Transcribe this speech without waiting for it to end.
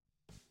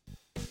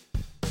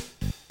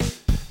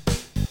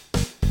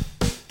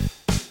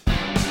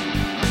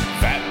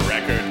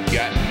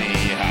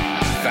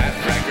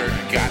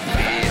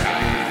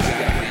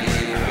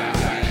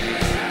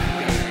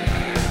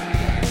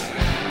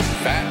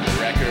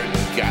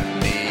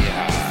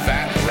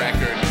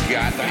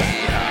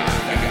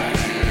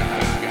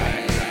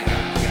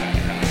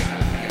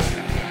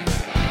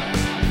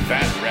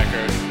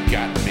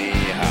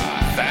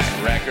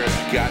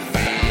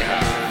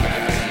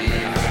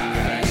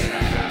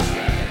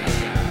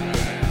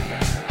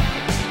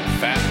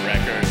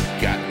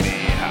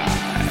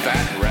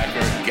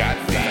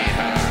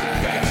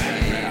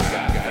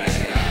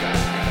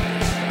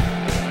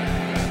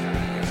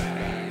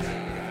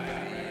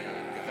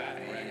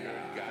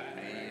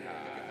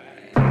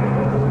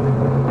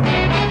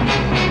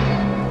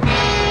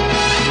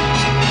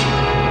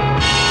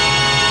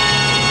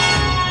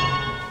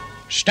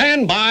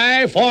Stand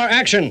by for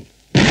action.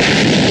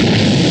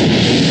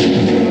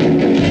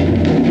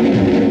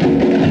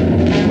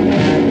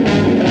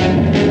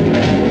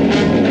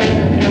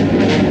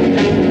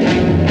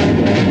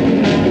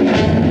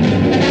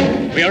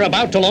 We are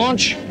about to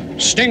launch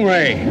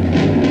Stingray.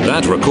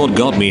 That Record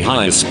Got Me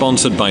High is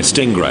sponsored by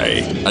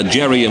Stingray, a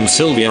Jerry and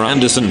Sylvia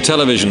Anderson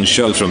television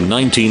show from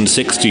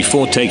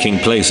 1964 taking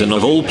place in,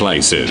 of all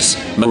places,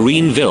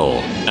 Marineville,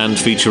 and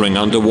featuring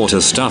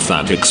underwater stuff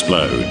that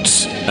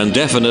explodes, and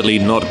definitely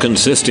not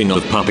consisting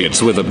of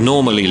puppets with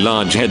abnormally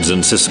large heads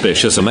and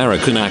suspicious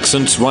American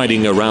accents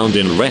riding around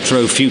in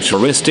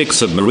retro-futuristic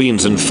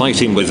submarines and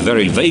fighting with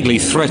very vaguely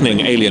threatening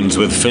aliens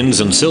with fins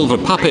and silver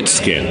puppet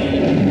skin.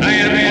 I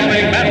am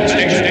calling battle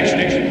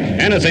station.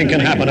 Anything can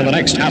happen in the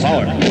next half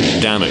hour.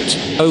 Damn it.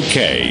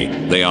 Okay,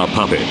 they are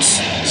puppets.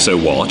 So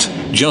what?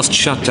 Just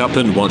shut up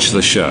and watch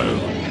the show.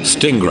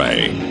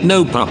 Stingray.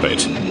 No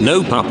puppet.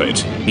 No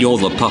puppet. You're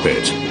the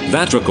puppet.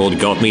 That Record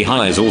Got Me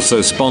High is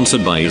also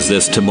sponsored by Is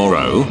This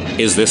Tomorrow?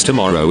 Is This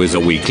Tomorrow is a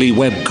weekly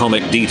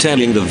webcomic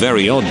detailing the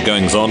very odd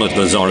goings-on at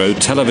the Zorro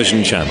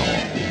television channel.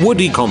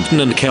 Woody Compton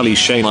and Kelly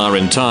Shane are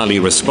entirely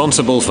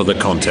responsible for the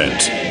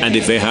content, and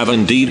if they have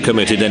indeed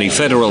committed any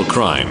federal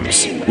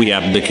crimes, we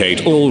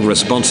abdicate all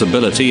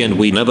responsibility and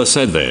we never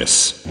said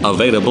this.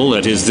 Available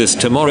at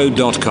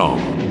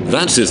isthistomorrow.com.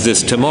 That's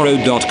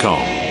isthistomorrow.com.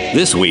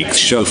 This week's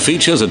show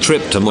features a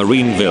trip to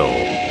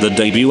Marineville, the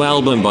debut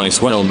album by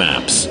Swell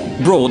Maps,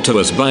 brought to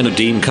us by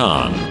Nadim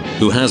Khan,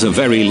 who has a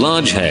very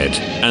large head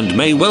and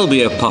may well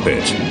be a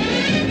puppet.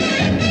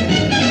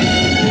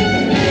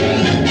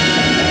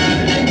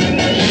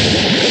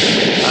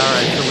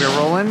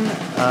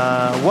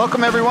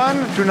 Welcome, everyone,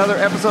 to another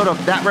episode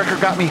of That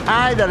Record Got Me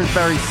High. That is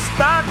Barry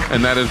Stock.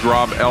 And that is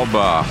Rob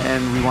Elba.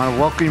 And we want to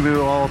welcome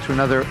you all to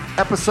another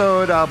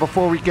episode.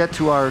 Before we get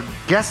to our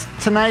guest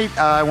tonight,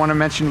 I want to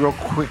mention real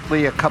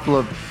quickly a couple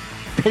of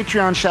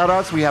Patreon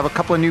shout-outs. We have a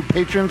couple of new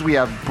patrons. We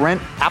have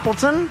Brent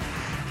Appleton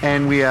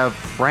and we have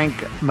Frank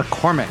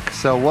McCormick.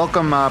 So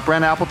welcome,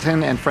 Brent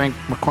Appleton and Frank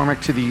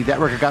McCormick to the That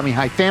Record Got Me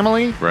High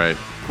family. Right.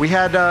 We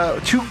had our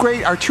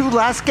two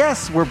last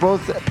guests were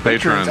both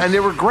patrons, and they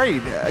were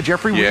great.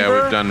 Jeffrey Weaver.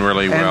 Yeah, we've done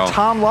really well. And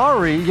Tom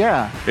Lowry,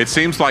 yeah. It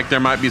seems like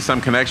there might be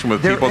some connection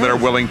with people that are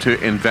willing to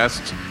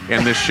invest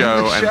in this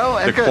show,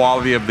 and the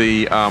quality of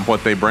the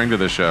what they bring to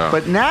the show.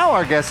 But now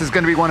our guest is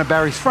going to be one of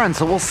Barry's friends,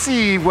 so we'll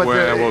see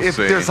if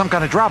there's some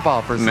kind of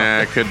drop-off or something.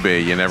 Nah, it could be.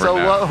 You never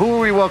know. So who are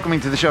we welcoming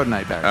to the show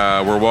tonight,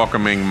 Barry? We're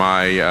welcoming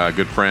my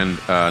good friend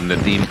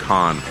Nadim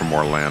Khan from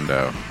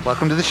Orlando.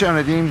 Welcome to the show,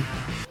 Nadim.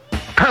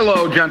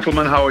 Hello,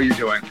 gentlemen. How are you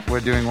doing? We're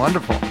doing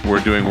wonderful. We're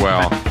doing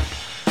well.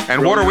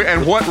 And what are we?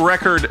 And what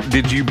record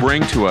did you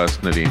bring to us,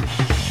 Nadim?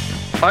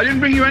 I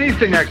didn't bring you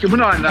anything, actually. Well,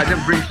 no, I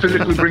didn't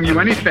physically bring you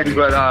anything,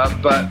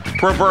 but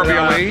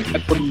proverbially,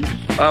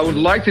 I would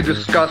like to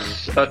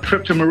discuss a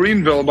trip to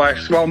Marineville by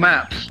Swell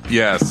Maps.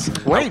 Yes.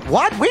 Wait,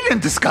 what? We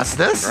didn't discuss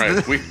this.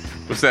 Right.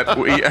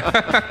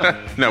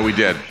 No, we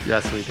did.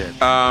 Yes, we did.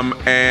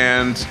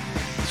 And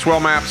Swell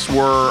Maps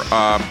were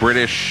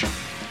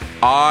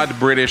odd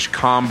British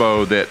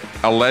combo that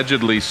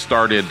allegedly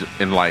started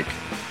in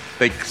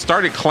they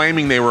started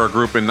claiming they were a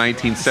group in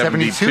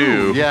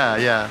 1972.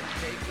 Yeah.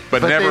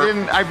 But never. They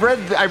didn't. I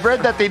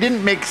read that they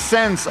didn't make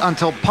sense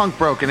until punk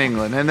broke in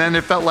England, and then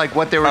it felt like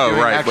what they were doing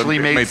actually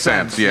made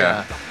sense.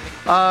 Yeah.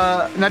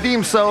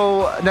 Nadim,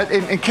 so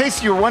in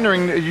case you're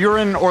wondering, you're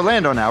in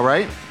Orlando now,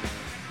 right?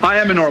 I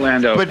am in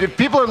Orlando. But if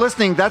people are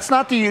listening, that's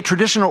not the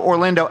traditional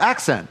Orlando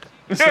accent.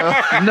 So.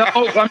 No,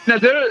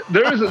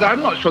 there is.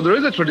 I'm not sure there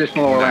is a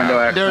traditional Orlando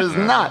accent. There is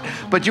not,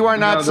 but you are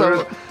not.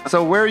 No,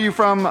 so where are you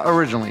from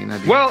originally,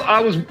 Nadim? Well, I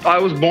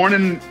was born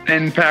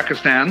in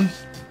Pakistan,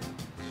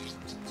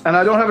 and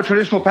I don't have a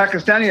traditional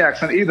Pakistani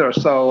accent either.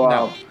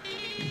 So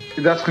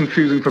that's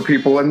confusing for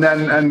people. And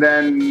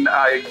then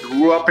I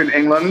grew up in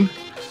England.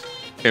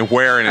 And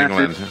where in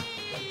England?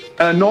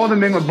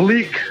 Northern England,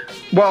 bleak.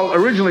 Well,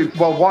 originally,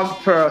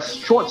 for a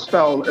short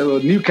spell,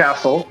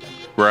 Newcastle.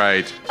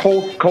 Right.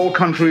 Cold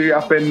country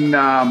up in,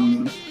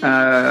 well,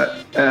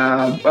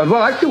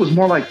 actually it was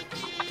more like,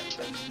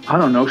 I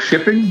don't know,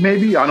 shipping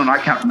maybe? I don't know, I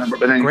can't remember,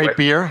 but anyway. Great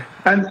beer.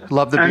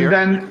 Love the beer.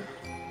 And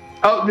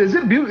then, is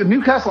it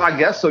Newcastle? I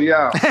guess so,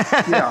 yeah.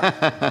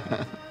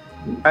 Yeah.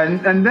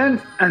 and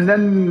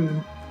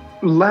then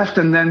left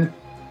and then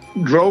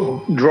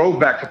drove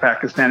back to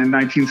Pakistan in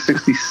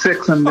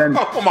 1966 and then...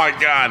 Oh my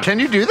God. Can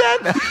you do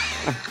that?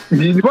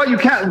 Well, you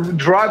can't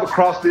drive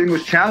across the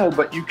English Channel,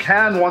 but you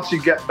can once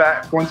you get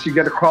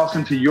across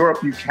into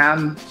Europe, you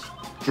can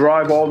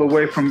drive all the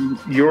way from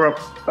Europe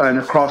and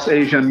across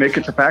Asia and make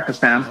it to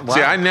Pakistan. Wow.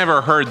 See, I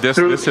never heard this.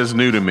 This is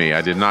new to me.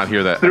 I did not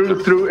hear that.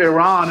 Through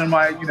Iran, and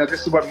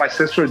this is what my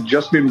sister had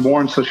just been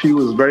born, so she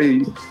was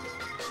very,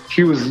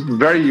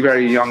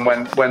 very young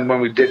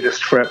when we did this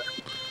trip.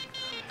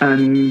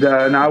 And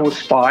I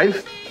was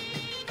 5.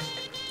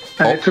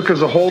 And it took us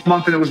a whole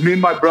month, and it was me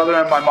and my brother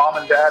and my mom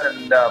and dad.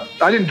 And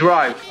I didn't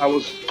drive. I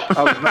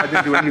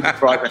didn't do any of the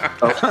driving.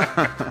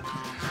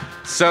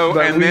 So,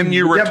 but then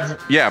you were,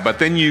 but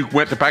then you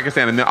went to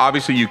Pakistan, and then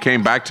obviously you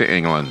came back to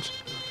England.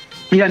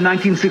 Yeah,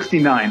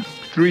 1969.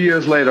 3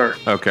 years later.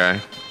 Okay.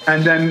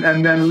 And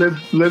then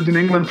lived in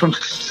England from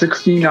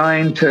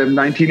 69 to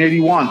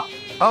 1981.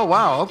 Oh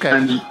wow,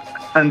 okay.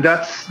 And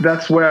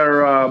that's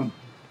where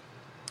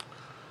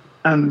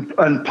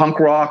and punk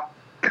rock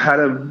had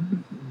a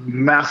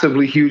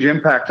massively huge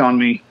impact on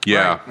me.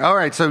 Yeah. Right. All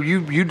right. So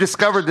you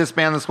discovered this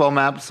band, the Swell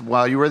Maps,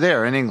 while you were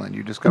there in England.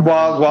 You discovered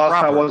whilst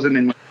I was in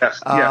England. Yes.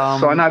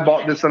 So I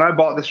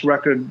bought this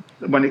record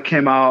when it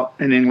came out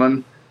in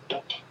England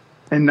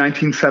in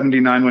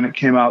 1979 when it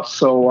came out.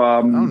 So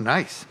oh,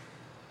 nice.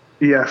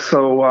 Yeah.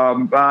 So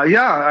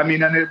I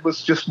mean, and it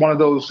was just one of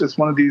those. It's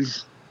one of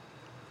these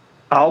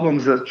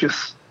albums that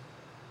just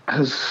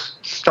has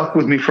stuck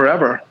with me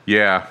forever.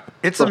 Yeah.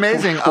 It's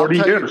amazing. 40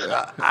 I'll tell years. You,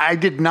 I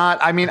did not.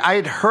 I mean, I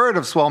had heard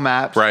of Swell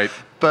Maps, Right.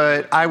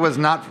 But I was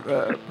not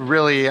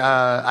really.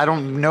 I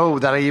don't know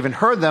that I even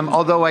heard them.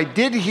 Although I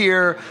did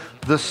hear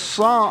the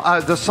song.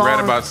 The song Read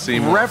About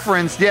Seymour.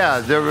 referenced.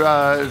 Yeah,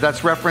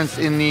 that's referenced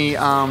in the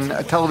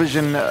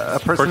television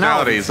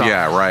personalities song.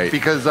 Yeah, right.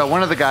 Because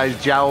one of the guys,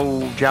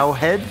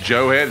 Jowhead.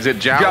 Jowhead. Is it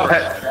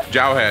Jowhead.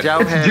 Jowhead.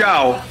 It's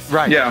Jow.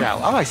 Right. Yeah. Jow.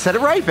 Oh, I said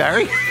it right,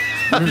 Barry.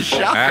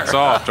 Shocker. Hats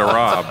off to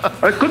Rob.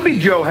 It could be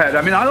Joe Head.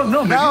 I mean, I don't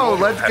know. Maybe No,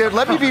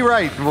 let me be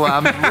right. Well,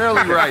 I'm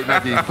rarely right,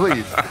 Nadeem.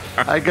 Please,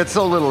 I get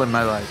so little in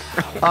my life.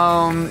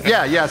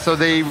 Yeah. So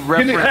they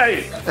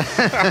reference.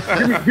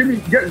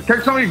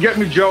 Can somebody get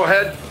me Joe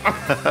Head?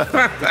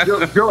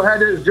 Joe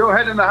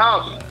Head in the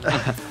house.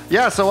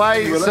 Yeah.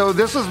 So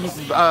this is.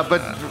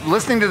 But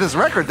listening to this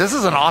record, this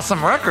is an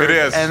awesome record. It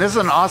is, and this is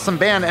an awesome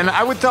band. And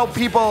I would tell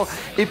people,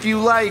 if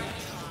you like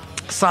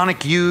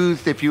Sonic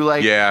Youth, if you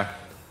like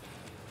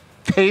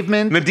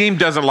Pavement. Nadeem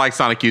doesn't like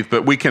Sonic Youth,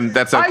 but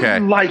that's okay. I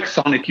like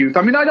Sonic Youth.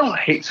 I mean, I don't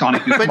hate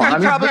Sonic Youth. But Come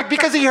on. you probably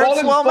because he heard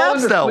Swell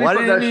Maps though. Why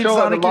didn't he need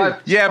Sonic Youth?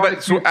 Yeah,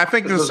 but I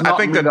think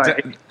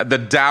the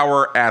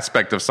dour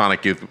aspect of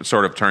Sonic Youth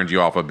sort of turned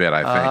you off a bit.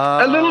 I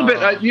think a little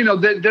bit. You know,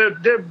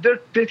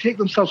 they take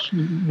themselves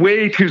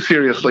way too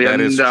seriously. That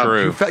is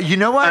true. You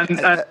know what?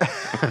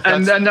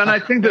 And then I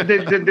think that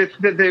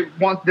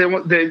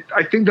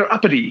I think they're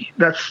uppity.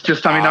 That's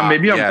just. I mean,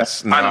 maybe I'm.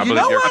 Yes, no, I you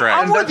believe know you're what? correct.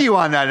 I'm with you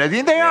on that. I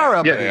think they are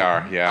uppity. They are.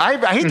 Yeah. I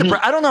hate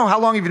to. I don't know how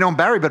long you've known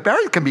Barry, but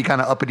Barry can be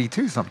kind of uppity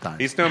too sometimes.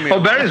 He's known me. Oh,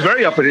 Barry's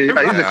very uppity.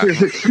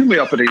 He's extremely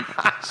uppity.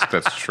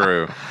 That's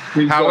true.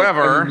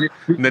 However,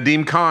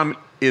 Nadeem Khan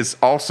is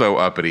also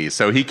uppity,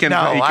 so he can.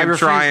 No, he I can refuse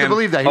try to and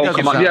believe that. He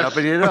doesn't sound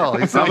uppity at all.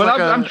 He sounds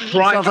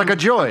sounds like a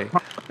joy.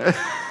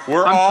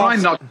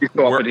 trying not to be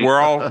so uppity.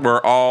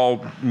 We're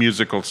all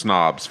musical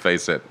snobs.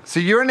 Face it. So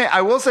your name,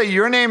 I will say,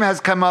 your name has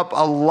come up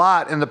a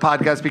lot in the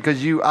podcast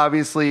because you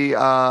obviously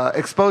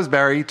exposed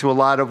Barry to a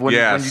lot of when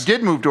you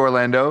did move to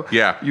Orlando.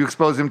 Yeah, you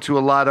exposed him to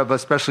a lot of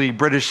especially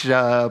British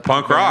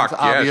punk rock,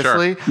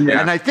 obviously. Yeah, sure.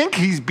 And I think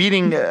he's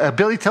beating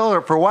Billy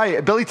Taylor for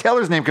why Billy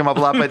Taylor's name came up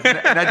a lot, but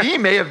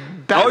Nadeem may have.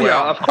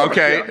 Of course.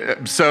 Okay,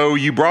 so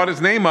you brought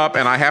his name up,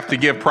 and I have to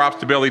give props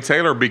to Billy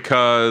Taylor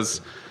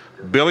because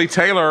Billy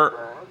Taylor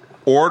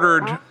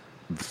ordered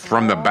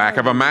from the back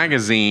of a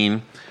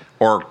magazine,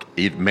 or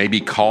it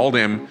maybe called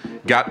him,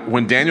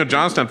 when Daniel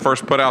Johnston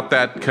first put out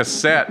that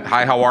cassette,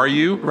 Hi, How Are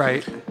You?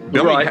 Right.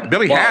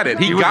 Billy had it.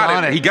 He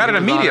got it. He got it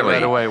immediately.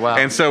 Right away. Wow.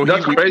 And so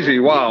that's crazy.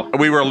 Wow.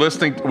 We were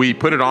listening. We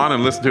put it on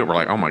and listened to it. We're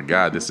like, oh my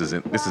God, this is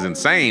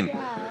insane.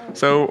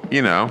 So,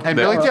 you know. And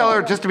Billy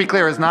Taylor, just to be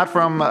clear, is not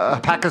from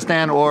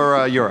Pakistan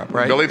or Europe,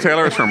 right? Billy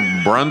Taylor is from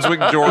Brunswick,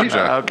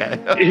 Georgia. Okay.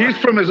 He's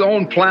from his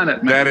own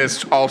planet, man. That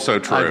is also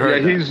true. Yeah,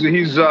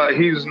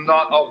 he's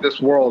not of this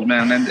world,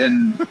 man.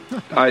 And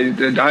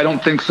I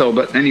don't think so,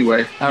 but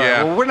anyway. All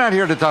right, well, we're not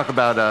here to talk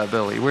about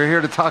Billy. We're here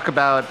to talk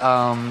about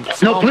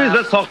No, please,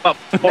 let's talk about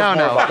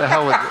No, the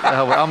hell with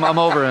I'm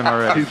over him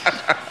already.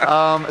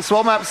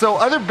 Swell Map. So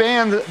other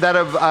bands that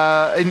have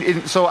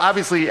so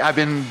obviously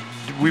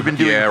we've been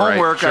doing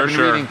homework. Right. I've been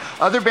reading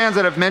other bands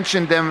that have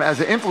mentioned them as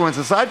an influence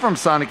aside from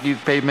Sonic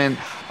Youth, Pavement,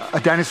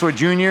 Dinosaur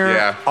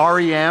Jr.,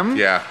 REM,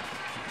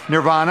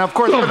 Nirvana, of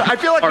course. But I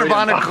feel like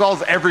Nirvana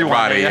calls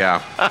everyone.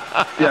 Yeah.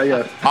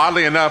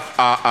 Oddly enough,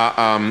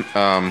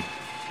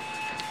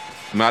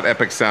 not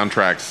Epic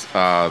Soundtracks.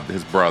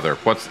 His brother.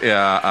 What's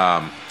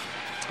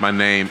my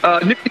name?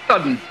 Nicky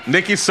Sudden.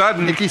 Nicky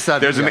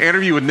Sudden. There's an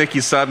interview with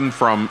Nicky Sudden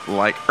from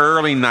like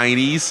early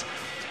 '90s,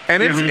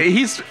 and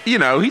he's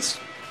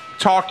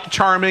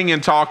charming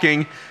and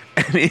talking,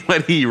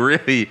 but he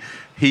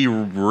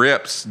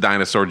rips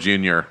Dinosaur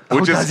Jr.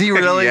 Does he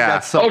really? Yeah.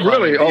 That's so funny.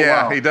 Really? Oh,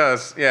 yeah, wow. he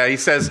does. Yeah, he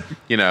says,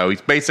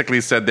 he's basically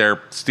said they're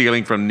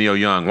stealing from Neil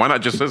Young. Why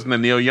not just listen to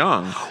Neil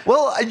Young?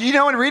 Well,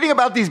 in reading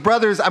about these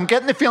brothers, I'm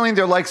getting the feeling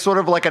they're like sort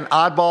of like an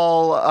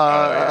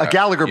oddball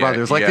Gallagher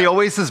brothers, like the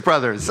Oasis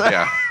brothers.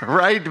 Yeah.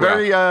 Right?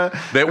 Very.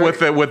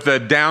 With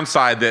the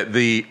downside that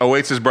the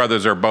Oasis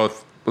brothers are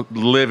both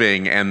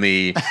living and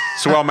the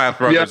Swell Maps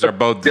brothers are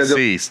both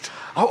deceased.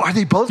 Oh, are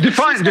they both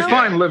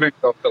Define living,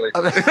 though, Billy.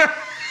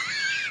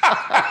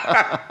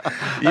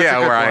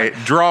 Yeah, right.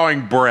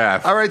 Drawing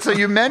breath. All right, so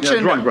you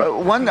mentioned drawing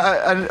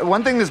breath.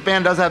 one thing this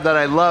band does have that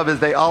I love is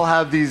they all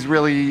have these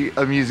really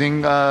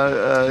amusing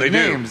They do.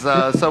 names.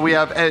 So we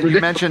have you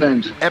mentioned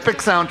names. Epic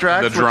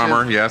Soundtracks. The drummer,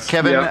 which is yes.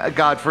 Kevin Yeah.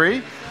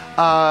 Godfrey.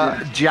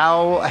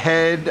 Jow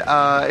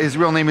Head, his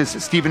real name is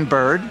Stephen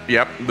Bird.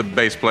 Yep, the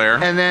bass player.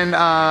 And then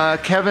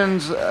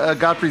Kevin's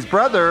Godfrey's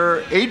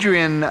brother,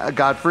 Adrian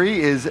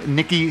Godfrey, is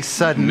Nicky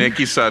Sudden.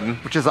 Nicky Sudden.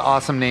 Which is an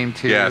awesome name,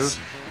 too. Yes.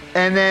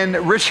 And then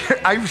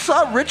I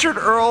saw Richard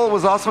Earl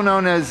was also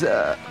known as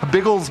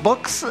Biggles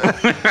Books,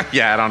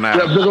 Yeah, I don't know.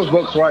 Yeah, Biggles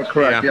Books, right?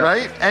 Correct. Yeah. Yeah.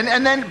 right?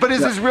 And then, but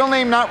is his real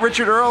name not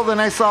Richard Earl? Then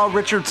I saw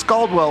Richard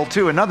Scaldwell,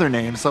 too, another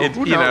name. So It-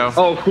 who you knows?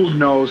 know. Oh, who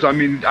knows? I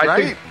mean,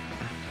 Right?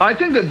 I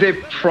think that they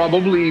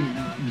probably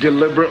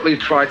deliberately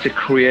tried to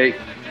create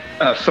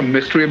some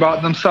mystery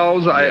about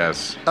themselves.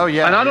 Yes. Oh,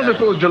 yeah. And I don't know yeah.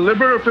 if it was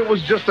deliberate, or if it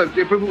was just if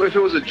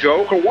it was a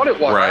joke, or what it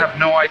was. Right. I have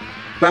no idea.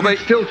 Well, I mean,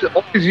 still,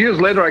 all these years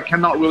later, I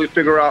cannot really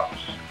figure out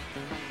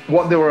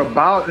what they were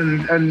about,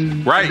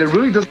 and Right. there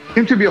really doesn't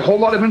seem to be a whole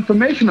lot of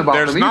information about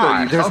There's them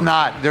either.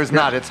 not. There's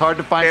not. It's hard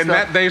to find And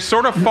stuff. that they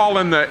sort of fall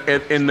in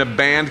the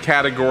band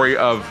category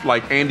of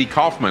like Andy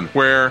Kaufman,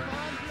 where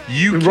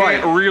you can't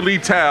Right. really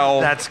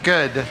tell That's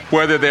good.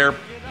 whether they're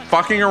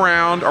fucking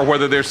around or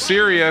whether they're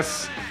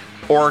serious,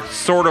 or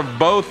sort of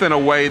both in a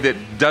way that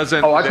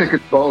doesn't. Oh, I think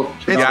it's both.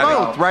 It's Yeah, I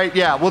know. both, right?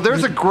 Yeah. Well,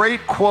 there's a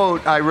great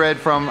quote I read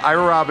from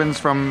Ira Robbins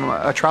from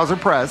Trouser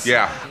Press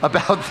Yeah.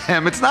 about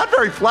them. It's not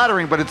very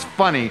flattering, but it's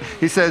funny.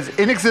 He says,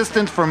 in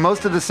existence for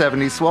most of the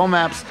 70s, Swell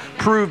Maps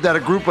proved that a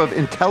group of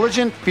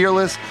intelligent,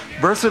 fearless,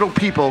 versatile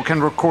people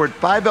can record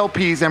 5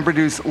 LPs and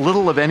produce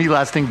little of any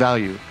lasting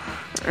value.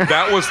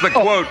 That was the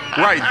quote,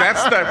 right?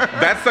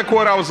 That's the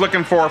quote I was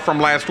looking for from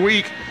last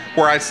week,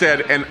 where I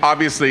said, and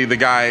obviously the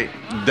guy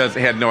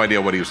had no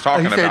idea what he was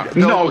talking He said, about.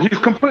 No, he's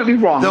completely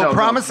wrong. Though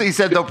No, he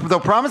said, though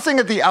promising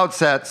at the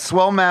outset,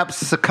 Swell Maps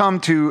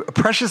succumbed to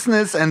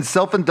preciousness and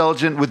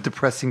self-indulgent with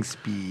depressing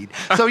speed.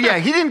 So yeah,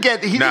 he didn't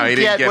get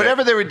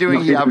whatever they were doing. No,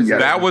 He he didn't obviously get it.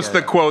 That didn't was get the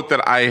it. quote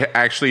that I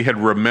actually had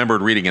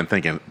remembered reading and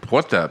thinking,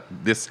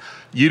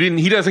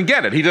 he doesn't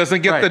get it. He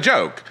doesn't get Right. the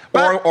joke.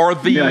 But- or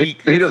the, Yeah,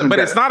 he doesn't but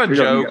get it's it. not a He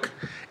doesn't joke.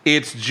 get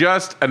It's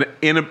just an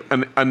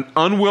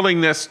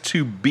unwillingness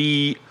to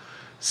be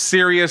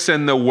serious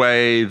in the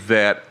way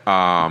that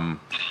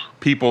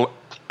people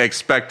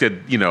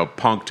expected,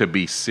 punk to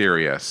be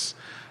serious.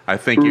 I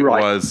think it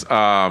Right. was,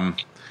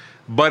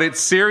 but it's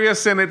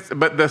serious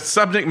but the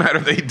subject matter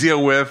they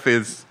deal with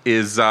is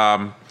It's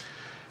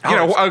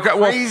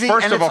crazy,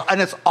 first and of all,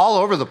 and it's all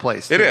over the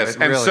place. it too. is.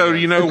 And really so,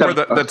 is. where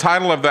the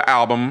title of the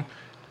album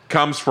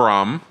comes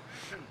from.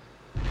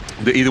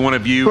 Either one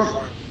of you?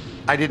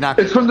 I did not.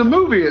 It's from the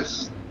movie.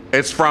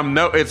 It's from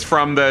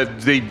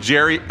the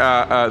Jerry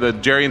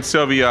and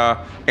Sylvia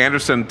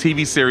Anderson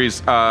TV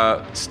series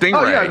Stingray.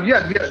 Oh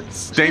yeah.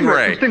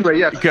 Stingray. Stingray,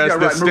 yeah. Because Yeah,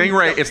 the right.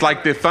 Stingray, it's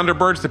like the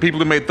Thunderbirds, the people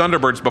who made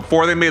Thunderbirds,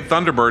 before they made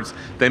Thunderbirds,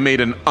 they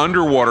made an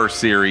underwater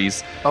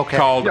series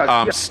called Yeah,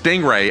 yeah.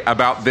 Stingray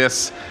about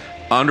this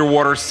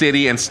underwater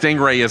city, and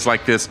Stingray is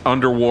like this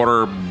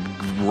underwater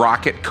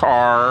rocket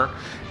car.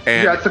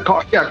 And Yeah, it's a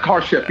car. Yeah,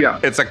 car ship. Yeah.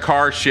 it's a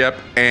car ship,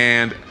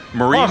 and Oh,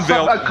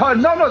 Marineville. a car.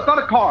 No, it's not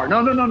a car. No.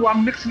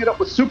 I'm mixing it up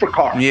with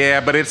Supercar. Yeah,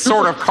 but it's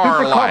sort of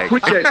car-like. Supercar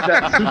predates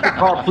that.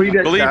 Supercar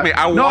predates Believe that. me,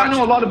 I know watched-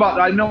 a lot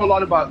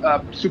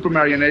about Super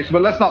Marionation,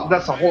 but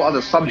that's a whole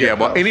other subject. Yeah,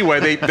 well, though.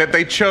 anyway,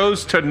 they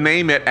chose to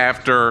name it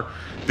after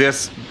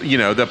this,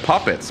 the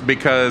puppets,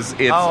 because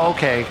it's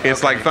okay.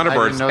 It's Okay. like Thunderbirds,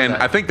 I didn't know and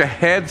that. I think the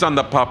heads on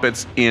the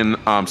puppets in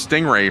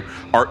Stingray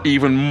are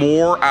even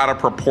more out of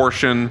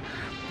proportionally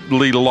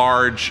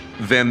large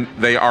than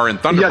they are in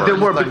Thunderbirds. Yeah, they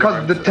were,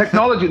 because the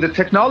technology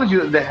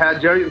that they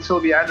had, Jerry and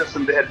Sylvia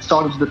Anderson, they had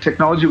started, the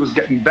technology was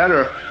getting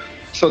better,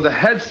 so the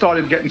head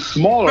started getting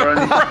smaller. And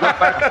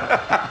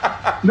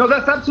no,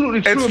 that's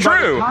absolutely true. It's By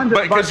the true, time that-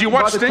 but 'cause you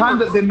watch by the time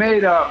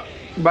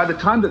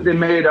that they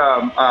made,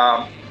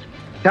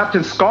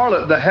 Captain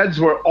Scarlet, the heads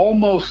were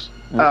almost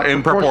In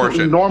proportionally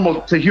proportion.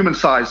 normal to human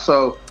size.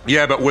 So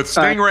Yeah, but with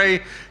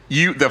Stingray,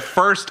 the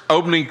first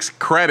opening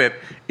credit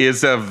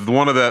is of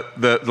one of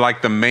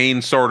the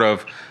main sort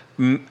of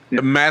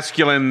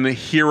masculine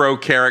hero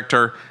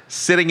character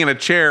sitting in a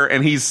chair,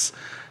 and he's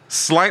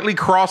slightly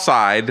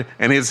cross-eyed,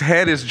 and his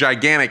head is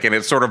gigantic, and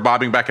it's sort of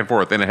bobbing back and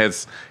forth, and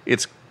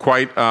it's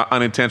quite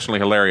unintentionally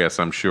hilarious,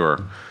 I'm sure.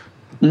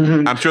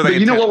 Mm-hmm. I'm sure But they.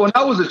 you know what? When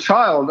I was a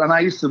child and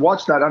I used to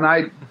watch that,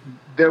 and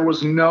there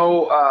was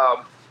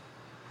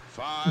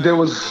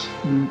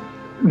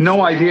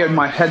no idea in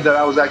my head that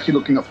I was actually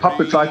looking at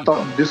puppets. I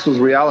thought this was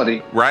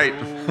reality, Right.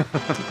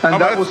 and Oh,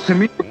 that was, to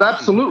me,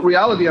 absolute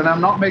reality. And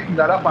I'm not making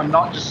that up. I'm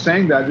not just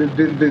saying that.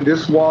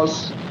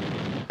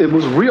 It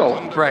was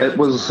real. Right. It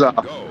was.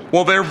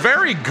 Well, they're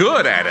very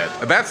good at it.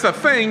 That's the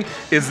thing,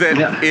 is that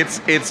Yeah.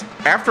 it's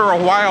after a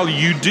while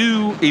you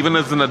do, even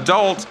as an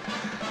adult,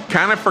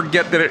 kind of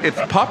forget that it's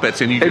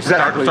puppets, and you just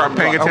Exactly. start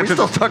paying Are we attention.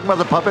 still talking about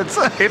the puppets?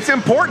 It's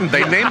important.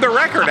 They named the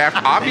record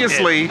after.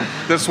 Obviously,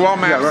 the Swell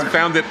Maps Yeah, right.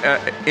 found it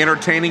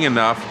entertaining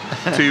enough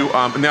to.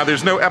 Now,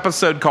 there's no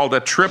episode called "A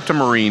Trip to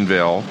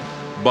Marineville,"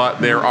 but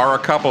there are a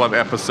couple of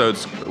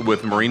episodes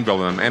with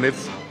Marineville in them, and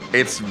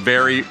it's a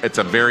very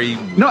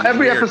No,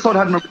 every weird- episode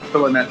had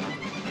Marineville in it.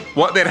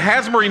 Well, it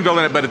has Marineville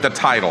in it, but at the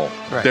title,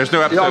 Right. there's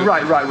no episode. Yeah,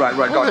 right. Well,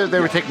 Gotcha. they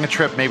were taking a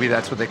trip. Maybe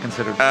that's what they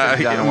considered.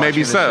 sitting down and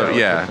maybe watching the so, show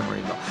yeah. with the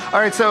Marino. All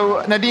right,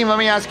 so Nadim, let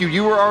me ask you.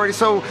 You were already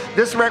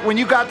when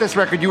you got this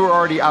record, you were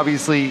already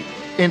obviously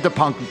into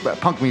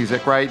punk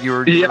music, right? You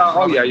were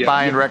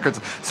buying records.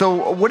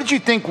 So what did you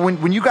think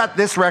when you got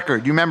this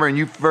record? You remember, and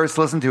you first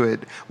listened to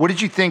it. What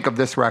did you think of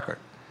this record?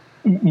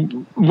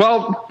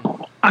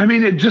 Well, I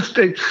mean,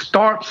 it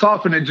starts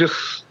off and it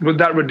just with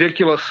that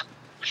ridiculous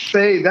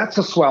say, that's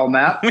a swell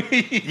map.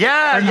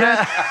 Yeah.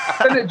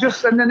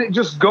 And then it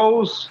just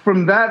goes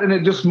from that and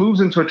it just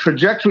moves into a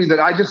trajectory that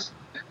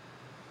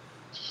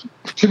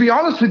to be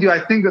honest with you, I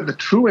think that the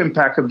true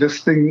impact of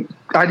this thing,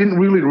 I didn't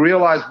really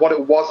realize what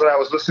it was that I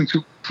was listening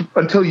to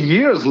until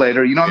years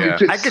later. You know, Yeah.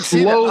 I could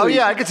see that. Oh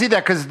yeah, I could see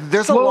that because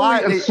there's a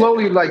lot.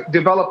 Slowly like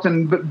developed,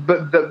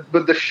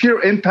 but the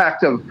sheer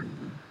impact of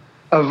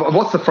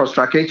what's the first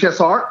track?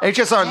 HSR.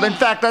 HSR. In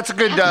fact, that's a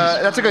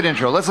good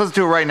intro. Let's listen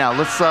to it right now.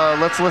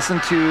 Let's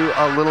listen to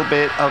a little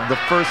bit of the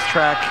first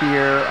track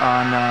here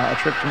on A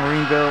Trip to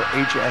Marineville,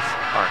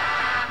 HSR.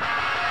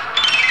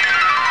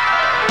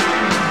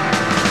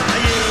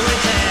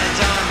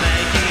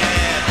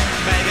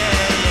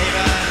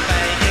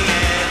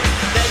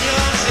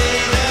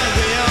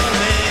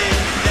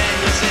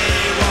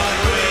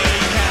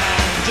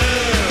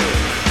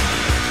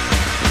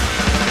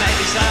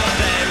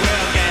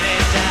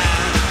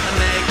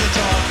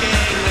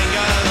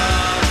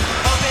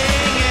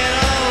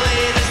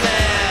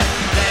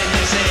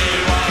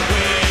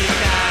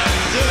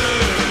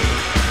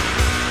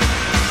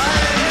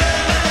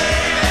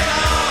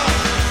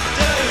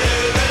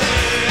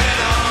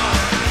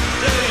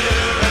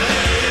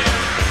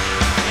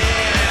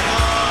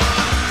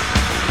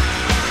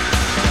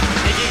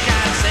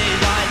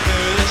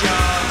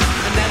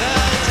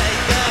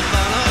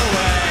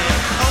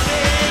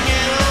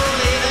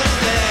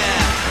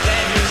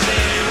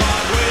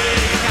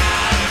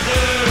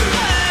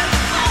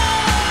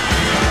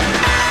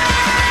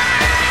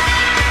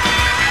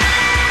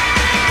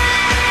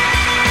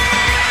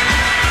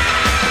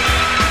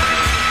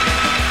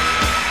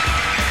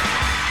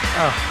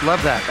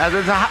 Love that.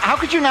 How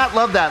could you not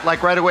love that?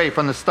 Like right away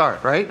from the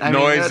start, right?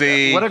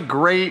 Noisy. What a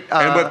great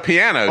and with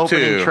piano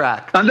opening too.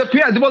 track. And the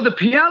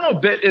piano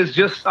bit is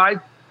just I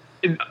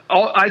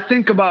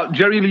think about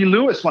Jerry Lee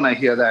Lewis when I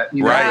hear that.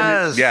 You know?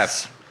 Right.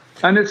 Yes.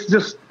 And it's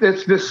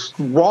this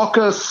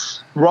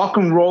raucous rock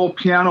and roll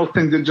piano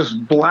thing that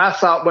just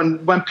blasts out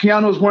when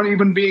pianos weren't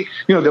even being,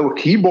 there were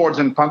keyboards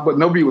in punk, but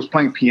nobody was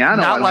playing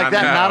piano. Not like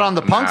that, not on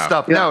the punk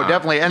stuff. Yeah. No,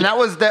 definitely. And that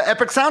was the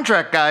Epic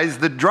Soundtrack, guys.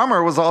 The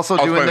drummer was also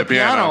doing the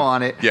piano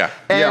on it. Yeah.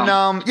 And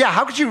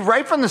how could you,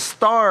 right from the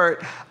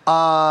start,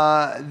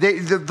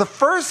 this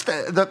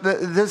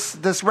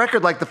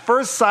record, like the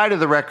first side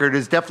of the record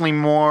is definitely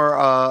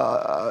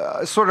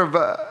more sort of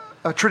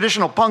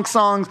traditional punk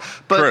songs,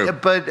 but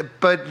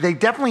they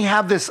definitely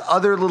have this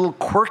other little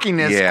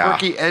quirkiness,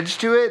 quirky edge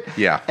to it.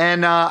 Yeah.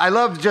 And I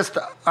love just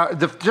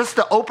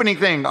the opening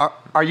thing.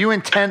 Are you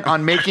intent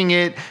on making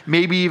it,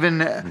 maybe even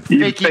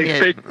faking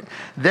it?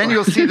 Then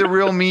you'll see the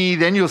real me.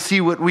 Then you'll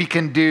see what we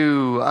can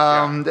do.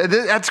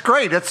 That's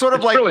great. That's sort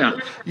of like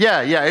brilliant.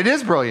 Yeah, it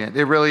is brilliant.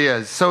 It really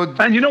is. So,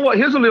 and you know what?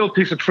 Here's a little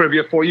piece of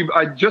trivia for you.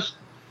 I just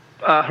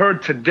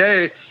heard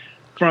today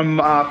from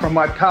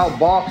my pal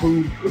Bob,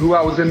 who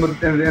I was in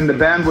the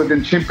band with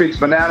in Chimp Beats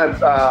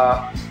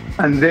Banana,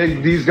 and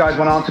these guys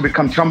went on to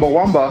become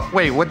Chumbawamba.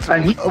 Wait, what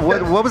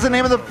was the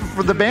name of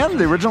the band?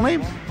 The original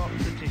name?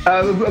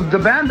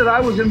 The band that I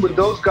was in with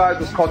those guys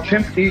was called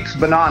Chimp Eats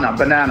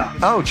Banana.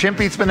 Oh,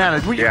 Chimp Eats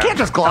Banana. Well, you can't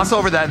just gloss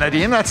over that,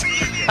 Nadim. That's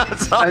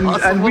awesome.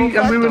 And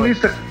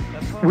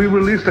we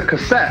released a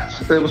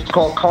cassette. It was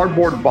called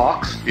Cardboard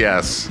Box.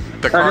 Yes.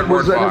 The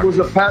Cardboard Box.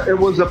 It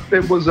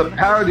was a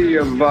parody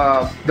of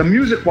the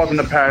music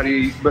wasn't a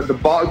parody, but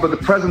the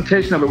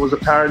presentation of it was a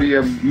parody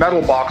of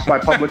Metal Box by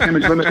Public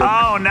Image Limited.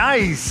 Oh,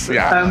 nice.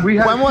 Yeah. And we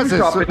had when was a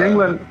shop in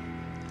England.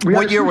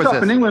 What year was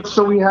this? In England,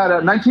 so we had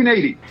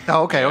 1980.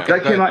 Oh, okay.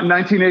 That came out in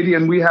 1980,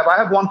 and I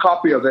have one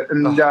copy of it,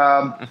 and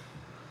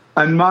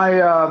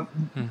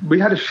we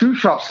had a shoe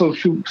shop, so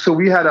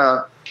we had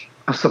a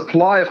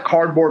supply of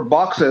cardboard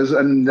boxes,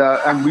 and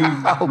we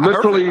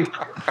literally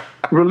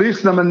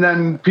released them, and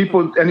then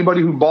anybody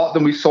who bought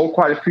them, we sold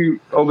quite a few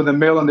over the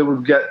mail, and they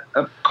would get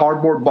a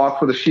cardboard box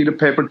with a sheet of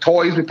paper,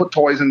 toys. We put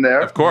toys in there,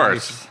 of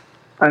course,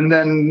 and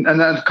then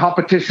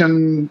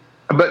competition.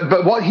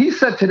 But what he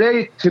said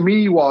today to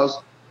me was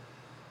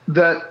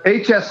that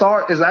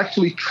HSR is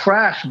actually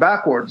trash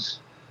backwards.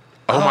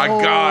 Oh my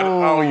God!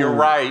 Oh, you're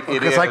right.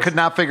 Because I could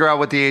not figure out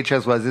what the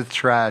HS was. It's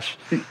trash.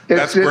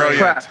 That's brilliant.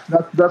 Trash.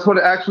 That's what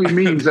it actually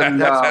means.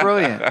 And that's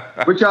brilliant.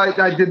 Which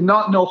I did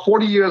not know.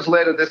 40 years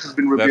later, this has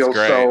been revealed.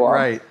 That's great. So,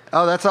 Right.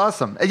 Oh, that's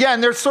awesome. Yeah,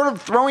 and they're sort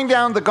of throwing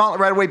down the gauntlet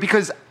right away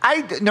because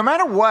no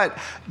matter what,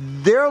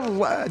 they're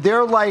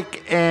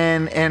like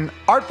an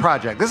art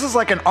project. This is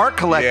like an art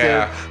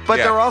collective, but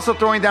they're also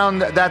throwing down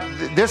that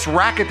this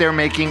racket they're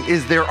making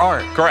is their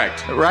art.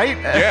 Correct. Right?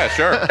 Yeah,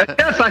 sure.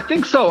 Yes, I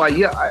think so.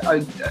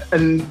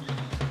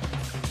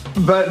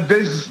 But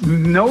there's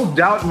no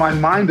doubt in my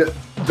mind that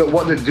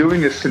what they're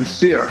doing is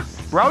sincere.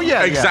 Oh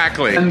yeah,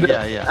 exactly. And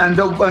yeah. And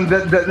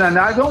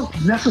I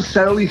don't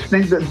necessarily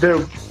think that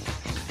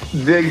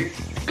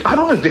I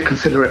don't know if they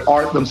consider it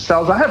art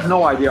themselves. I have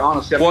no idea,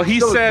 honestly. Well, he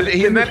said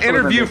in that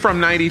interview from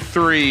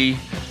 '93,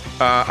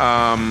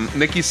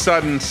 Nicky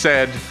Sudden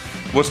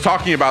was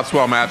talking about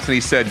Swell Maps, and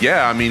he said,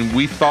 "Yeah, I mean,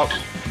 we thought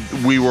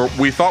we were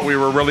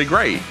really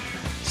great."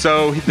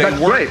 So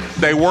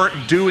they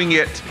weren't doing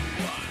it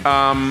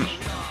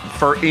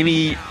for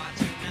any.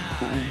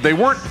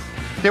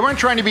 They weren't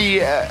trying to be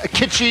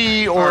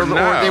kitschy or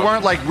they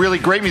weren't like really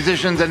great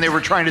musicians and they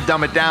were trying to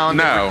dumb it down.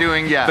 No.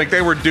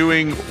 They were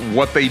doing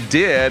what they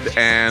did.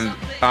 And,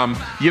 and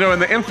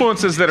the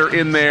influences that are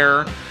in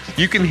there,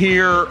 you can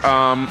hear,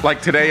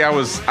 like today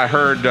I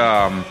heard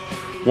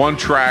one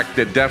track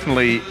that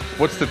definitely,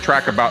 what's the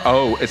track about?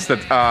 Oh, it's the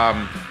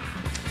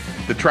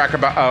track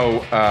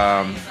about,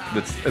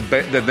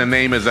 the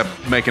name is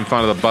making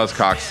fun of the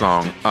Buzzcocks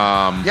song.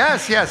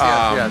 Yes.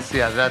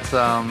 That's,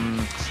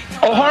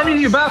 Harmony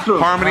in Your Bathroom.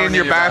 Harmony in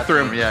Your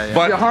Bathroom. Yeah.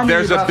 But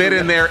there's a bit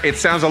in there, it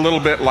sounds a little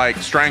bit like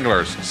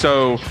Stranglers.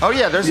 So. Oh,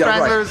 yeah, there's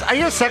Stranglers. Right. I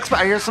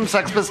hear some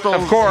Sex Pistols.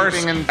 Of course.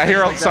 I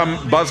hear some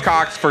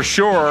Buzzcocks for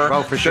sure.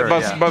 Oh, for sure.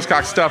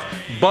 Buzzcocks stuff.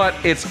 But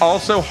it's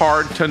also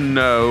hard to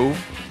know.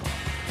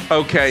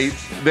 Okay,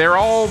 they're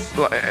all,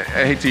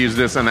 I hate to use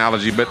this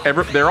analogy, but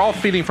they're all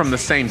feeding from the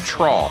same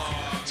trough.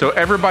 So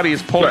everybody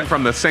is pulling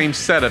from the same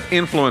set of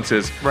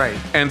influences. Right.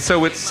 And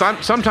so it's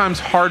sometimes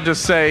hard to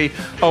say,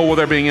 oh, well,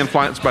 they're being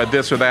influenced by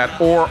this or that.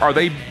 Or are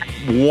they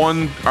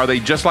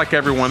just like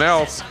everyone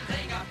else,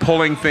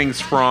 pulling things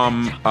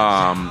from,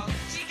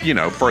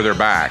 further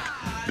back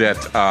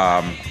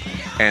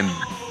and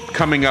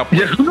coming up with...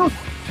 Yeah,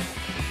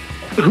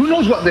 who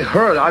knows what they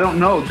heard? I don't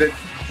know.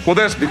 Well,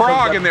 there's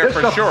prog in there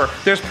for sure.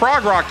 There's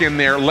prog rock in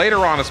there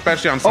later on,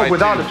 especially on side 2.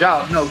 Without a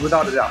doubt. No,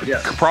 without a doubt,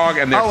 yes. Prog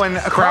and there's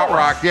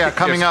krautrock. Yeah,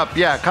 coming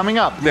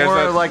up.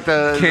 More like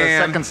the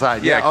second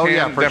side.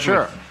 Yeah, for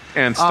sure.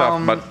 And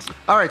stuff.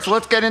 All right, so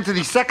let's get into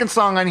the second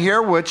song on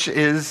here, which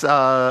is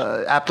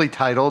aptly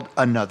titled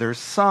Another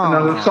Song.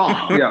 Another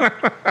Song, yeah.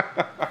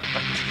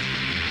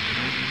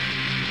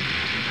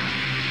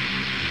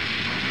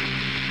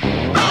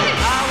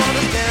 I want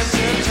to spend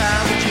some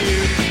time with you,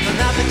 but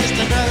nothing just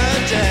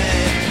another day.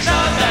 It's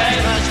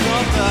much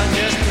more fun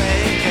just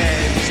playing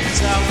games in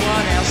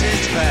someone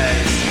else's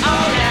face.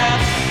 Oh yeah.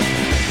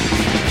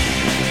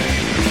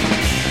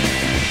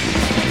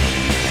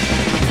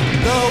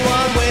 No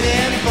one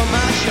waiting for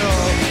my show.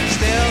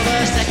 Still the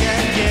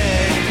second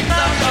gig.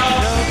 No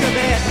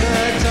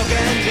commitment,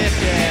 token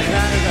gifted.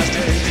 None of us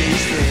to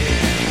DC.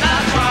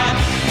 That's right.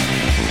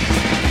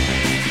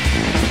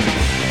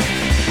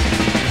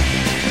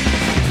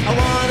 I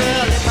wanna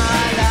live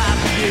my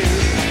life with you.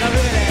 Not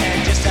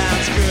really, just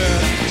sounds good.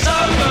 So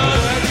good.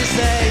 Words to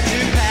say to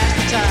pass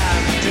the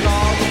time till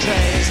all the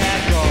trains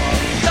have gone.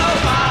 So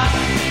far.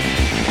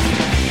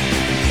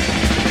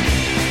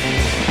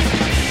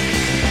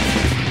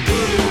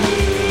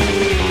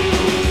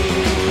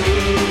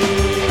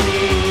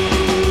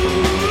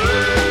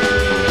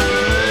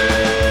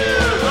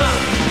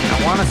 I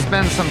want to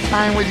spend some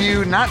time with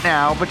you, not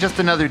now, but just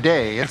another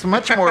day. It's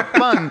much more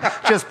fun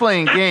just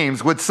playing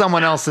games with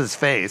someone else's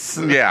face.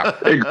 Yeah.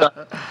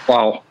 Exactly.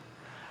 Wow.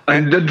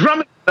 And the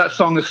drumming of that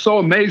song is so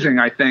amazing,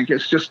 I think.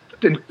 It's just,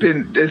 it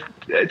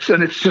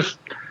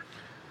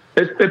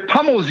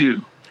pummels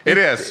you. It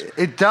is.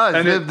 It does.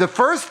 And The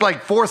first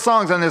 4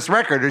 songs on this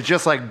record are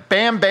just like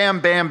bam, bam,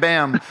 bam,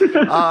 bam.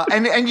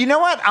 And you know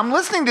what? I'm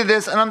listening to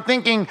this and I'm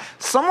thinking,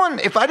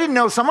 if I didn't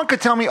know, someone could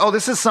tell me, oh,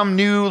 this is some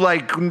new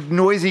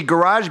noisy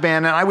garage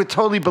band, and I would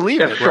totally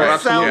believe it. Sure,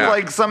 it sounds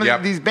like some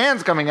of these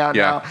bands coming out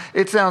now.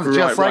 It sounds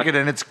just like it,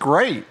 and it's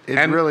great. It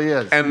really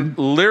is. And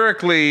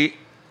lyrically,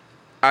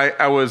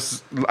 I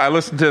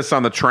listened to this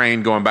on the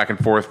train going back and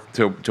forth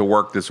to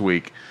work this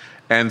week.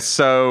 And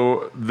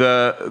so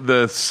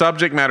the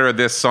subject matter of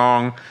this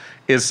song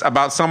is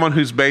about someone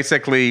who's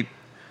basically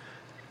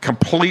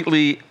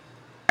completely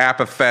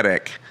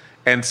apathetic.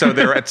 And so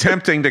they're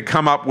attempting to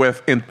come up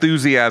with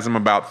enthusiasm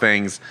about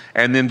things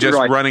and then just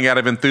running out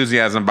of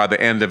enthusiasm by the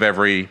end of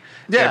every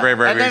stanza.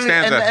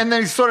 And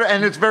then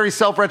and it's very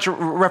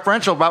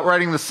self-referential about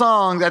writing the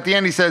song. At the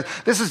end he says,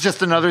 this is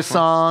just another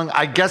song.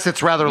 I guess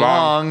it's rather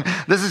long.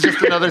 This is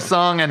just another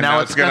song, and now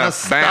it's going to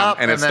stop.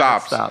 And it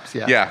stops.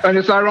 Yeah. And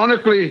it's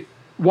ironically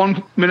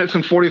 1 minute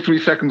and 43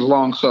 seconds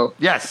long. So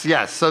Yes.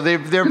 So they're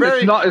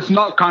very. it's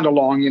not kind of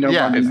long, you know.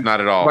 Yeah. but- It's not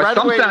at all. But Right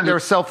away, sometimes they're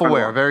it's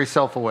self-aware, kinda very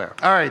self-aware.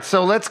 All right,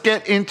 so let's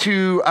get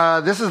into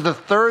this is the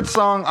third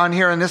song on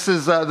here, and this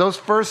is those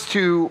first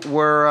two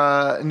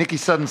were Nikki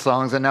Sudden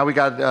songs, and now we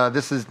got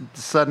this is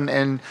Sudden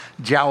and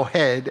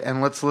Jowhead,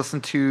 and let's listen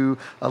to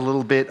a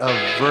little bit of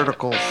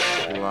Vertical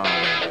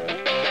Slide.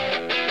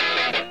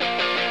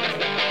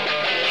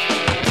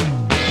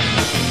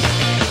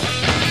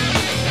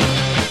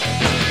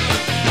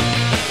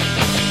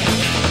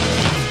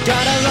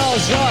 Got a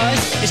Rolls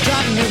Royce, it's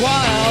driving me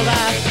wild.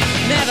 I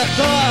never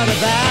thought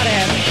about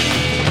it.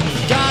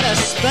 Got a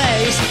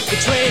space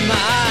between my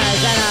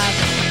eyes, and I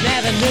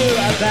never knew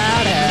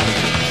about it.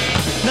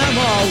 No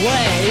more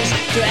ways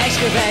to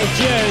excavate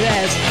you,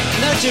 there's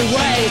no two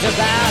ways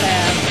about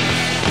it.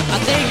 I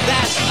think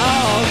that's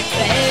all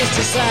there is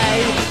to say,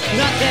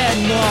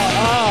 nothing more.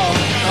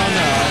 Oh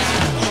no,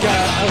 go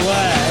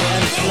away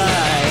and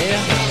play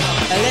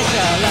a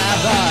little live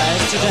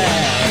voice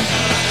today.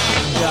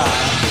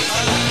 Yeah.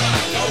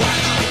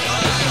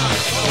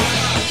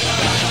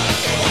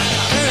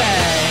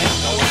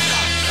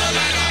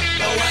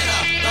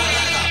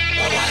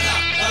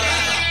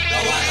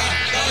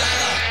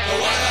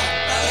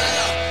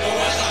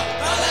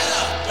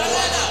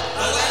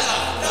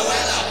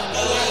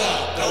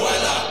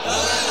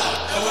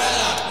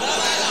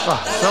 Oh,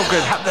 so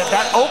good.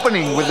 That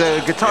opening with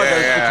the guitar, Yeah,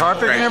 the yeah, guitar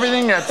pick great. and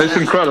everything. It's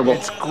incredible.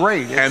 It's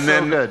great. It's And so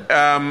then good.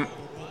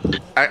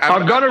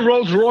 I've got a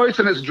Rolls Royce,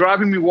 and it's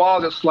driving me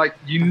wild. It's like,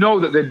 you know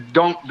that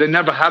they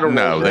never had a Rolls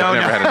No, Royce. they've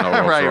never had a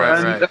Rolls Right,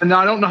 Royce. right. And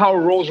I don't know how a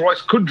Rolls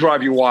Royce could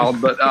drive you wild,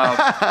 but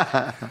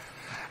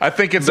I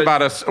think it's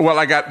about a. Well,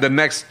 I got the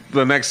next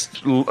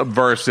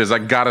verse is I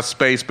got a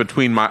space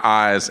between my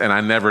eyes and I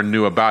never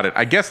knew about it.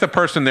 I guess the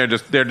person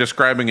they're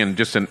describing in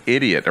just an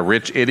idiot, a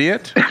rich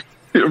idiot.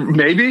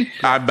 maybe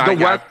the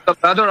weather.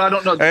 I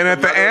don't know. And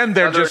at the end,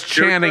 they're just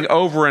chanting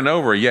over and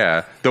over.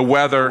 Yeah, the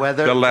weather,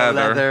 the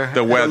leather.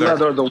 The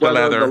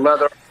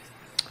leather.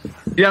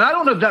 Yeah, and I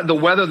don't know if that the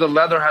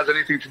leather has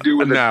anything to do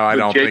with No, I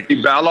don't J.P.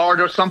 think-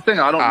 Ballard or something.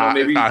 I don't know.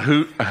 Maybe.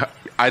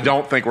 I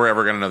don't think we're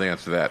ever going to know the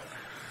answer to that.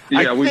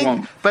 Yeah, we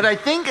won't. But I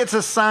think it's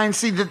a sign.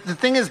 See, the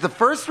thing is, the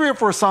first 3 or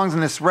 4 songs in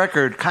this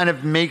record kind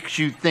of makes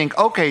you think,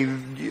 okay,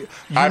 you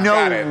I've know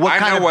got it. what I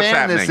kind know of what's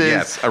band this is. happening.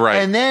 Yes, right.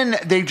 And then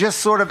they just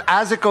sort of,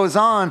 as it goes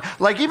on,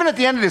 like even at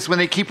the end of this, when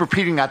they keep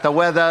repeating that, the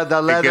weather, the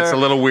leather. gets a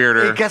little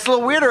weirder. It gets a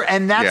little weirder.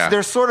 And that's, Yeah.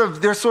 they're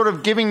sort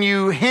of giving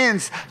you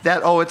hints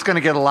that, it's going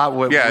to get a lot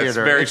weirder. Yeah, it's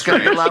very It's going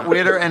to get a strange. lot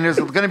weirder, and there's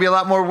going to be a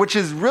lot more, which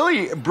is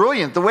really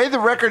brilliant. The way the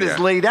record is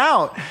Yeah. laid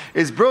out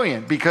is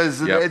brilliant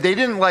because Yep. they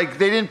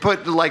didn't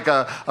put like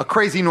a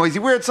crazy noisy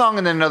weird song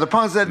and then another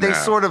punk. That they No.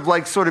 sort of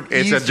It's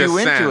ease a you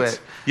into descent. it.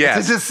 Yes.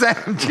 It's a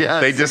descent.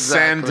 Yes, They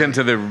descend exactly.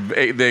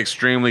 into the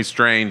extremely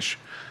strange,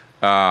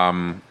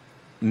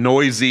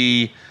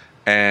 noisy,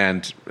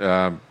 and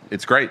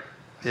it's great.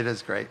 It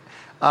is great.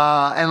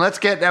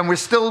 And we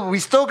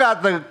still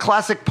got the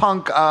classic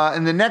punk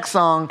in the next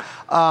song.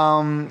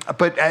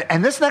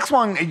 And this next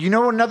one,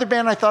 another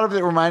band I thought of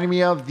that reminded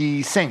me of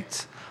the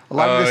Saints. A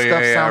lot of this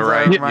stuff sounds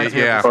right. like reminds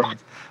me Yeah. of the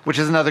Saints, which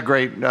is another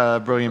great,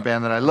 brilliant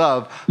band that I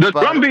love. The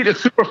But- drum beat is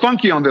super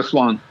funky on this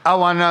one.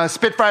 Oh, on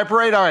Spitfire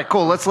Parade? All right,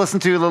 cool. Let's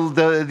listen to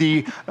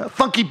the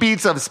funky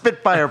beats of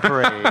Spitfire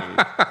Parade.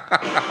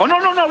 Oh no!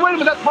 Wait a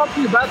minute. That's part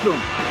from your bathroom.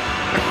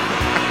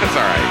 That's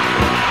all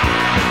right.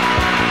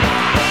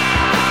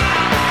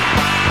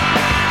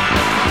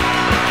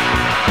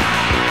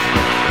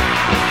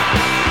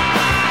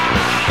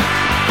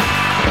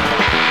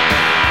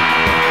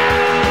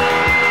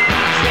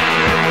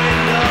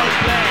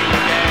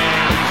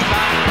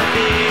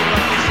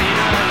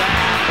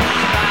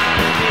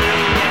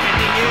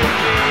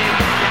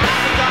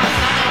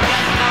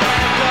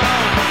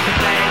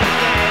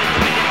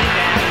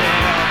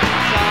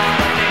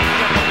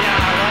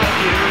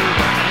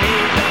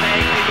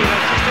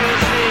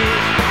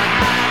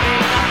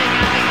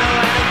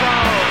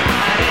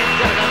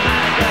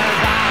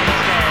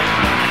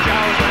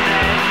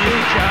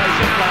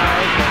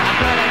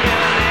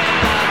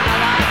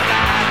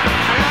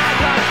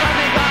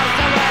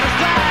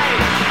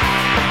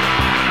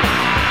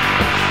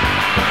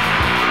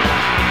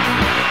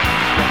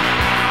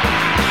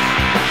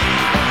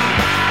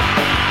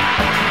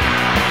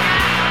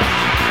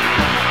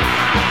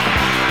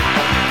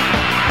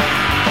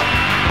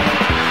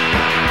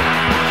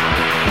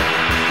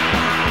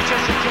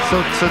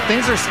 So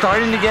things are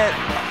starting to get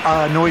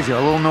noisier,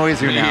 a little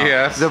noisier now.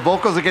 Yes. The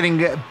vocals are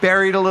getting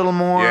buried a little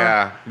more.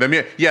 Yeah,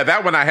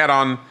 that one I had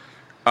on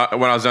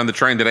when I was on the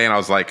train today, and I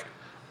was like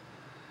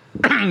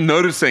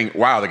noticing,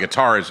 wow, the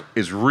guitar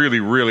is really,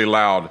 really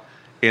loud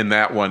in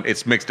that one.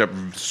 It's mixed up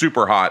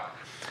super hot,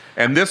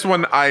 and this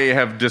one I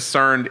have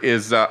discerned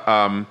is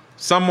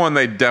someone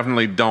they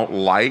definitely don't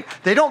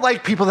like. They don't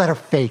like people that are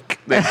fake.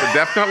 They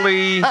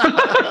definitely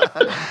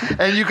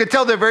And you could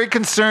tell they're very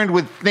concerned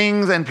with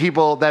things and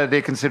people that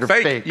they consider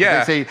fake.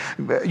 Yeah. They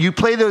say, you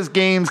play those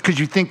games because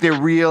you think they're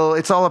real.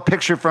 It's all a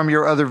picture from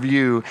your other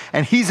view.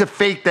 And he's a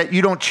fake that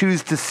you don't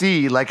choose to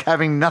see, like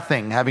having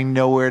nothing, having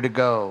nowhere to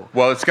go.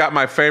 Well, it's got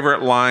my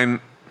favorite line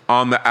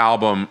on the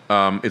album.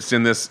 It's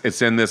in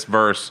this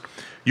verse.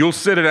 You'll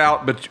sit it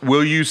out, but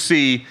will you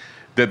see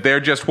that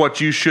they're just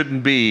what you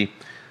shouldn't be?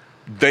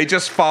 They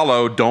just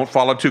follow. Don't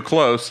follow too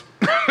close.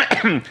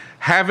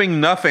 Having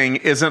nothing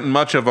isn't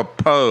much of a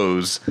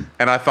pose.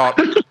 And I thought,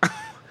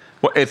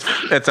 well,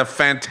 it's a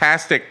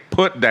fantastic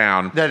put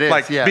down. That is,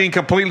 like yeah. being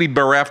completely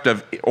bereft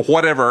of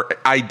whatever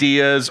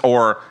ideas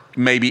or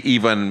maybe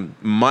even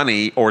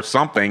money or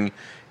something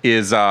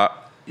is.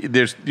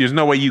 There's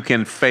no way you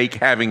can fake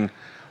having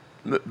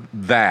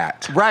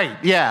that. Right,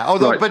 yeah.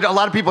 Although, Right. but a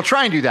lot of people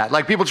try and do that.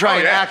 Like people try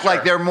and act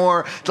like they're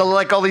more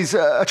like all these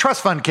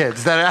trust fund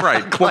kids that act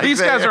Right. Well, like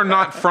these guys are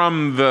not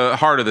from the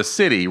heart of the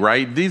city,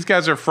 right? These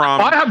guys are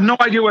from. I have no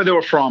idea where they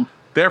were from.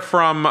 They're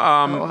from.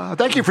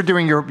 Thank you for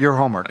doing your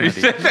homework,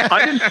 Eddie.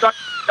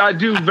 I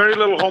do very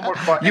little homework.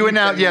 For You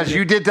announced, yes,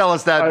 you did tell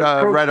us that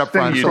I right up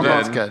front, You so did.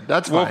 that's good.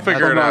 That's We'll fine.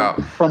 figure it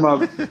out. From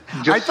a.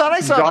 Just I thought I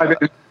saw dive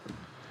in.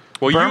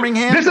 Well,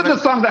 Birmingham. This is the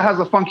song that has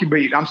the funky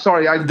beat. I'm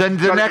sorry. Then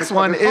the next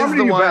one is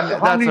the one. That's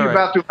Harmony all You right.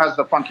 Bathroom has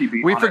the funky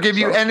beat. We on forgive it,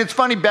 you. so. And it's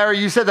funny, Barry,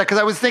 you said that because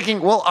I was thinking,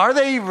 well, are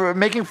they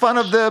making fun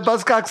of the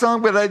Buzzcock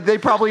song? But they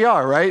probably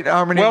are, right?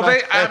 Harmony. well,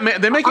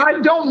 they make it. I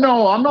don't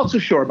know. I'm not so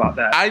sure about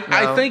that.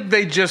 I think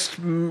they just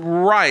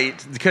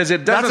right because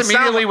it doesn't That's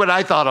immediately sound, what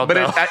I thought of. But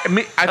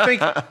though. I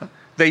think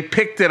they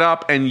picked it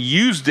up and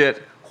used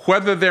it.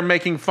 Whether they're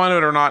making fun of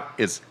it or not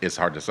is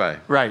hard to say.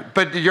 Right,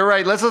 but you're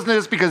right. Let's listen to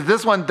this because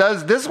this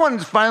one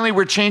finally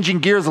we're changing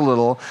gears a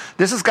little.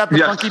 This has got the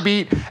Yes. funky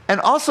beat,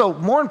 and also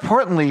more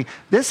importantly,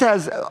 this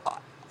has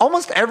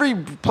almost every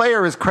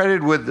player is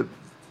credited with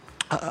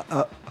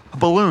a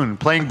balloon,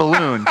 playing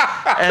balloon,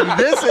 and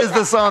this is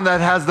the song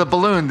that has the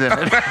balloon in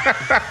it.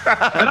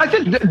 And I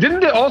think didn't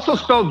they also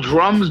spell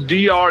drums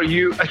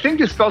DRU? I think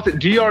they spelled it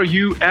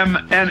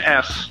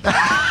DRUMNS.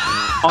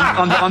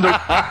 on the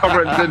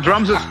cover, the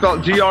drums are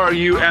spelled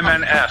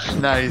DRUMNS.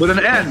 Nice. With an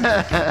N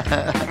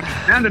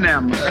and an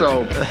M. So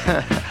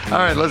All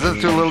right, let's listen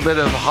to a little bit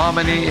of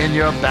Harmony in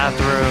Your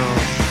Bathroom.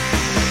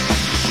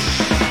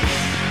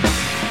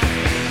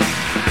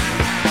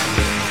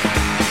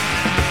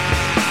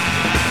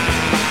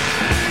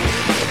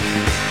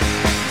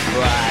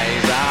 Why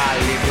is our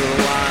little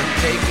one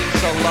taking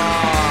so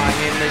long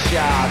in the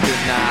shower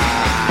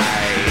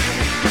tonight?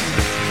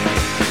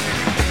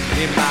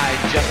 It might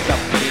just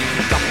have been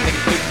something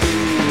to do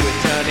with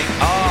turning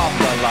off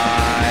the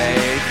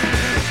light.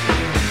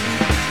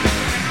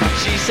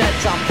 She said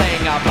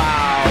something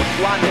about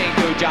wanting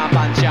to jump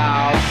and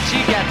shout. She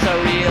gets a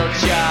real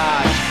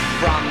charge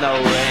from the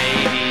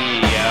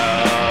radio.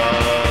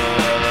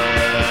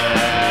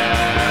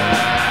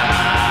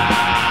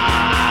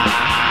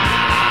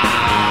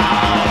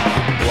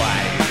 Why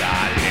is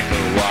our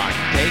little one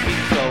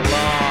taking so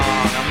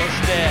long on the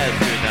stairs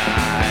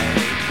tonight?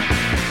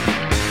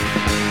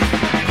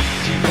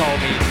 She told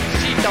me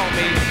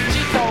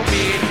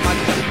it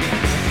must just be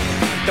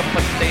to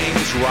put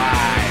things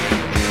right.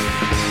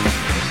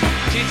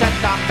 She said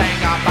something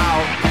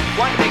about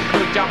wanting to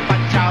jump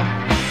and shout.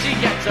 She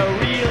gets a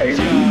real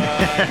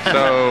charge.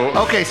 So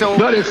Okay, so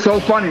that is so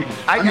funny.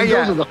 I mean,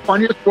 yeah. those are the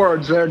funniest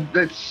words.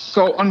 It's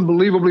so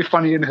unbelievably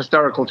funny and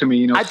hysterical to me.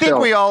 You know, I think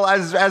we all,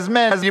 as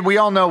men, we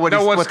all know what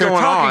what's they're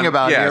going talking on.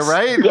 about Yes. here,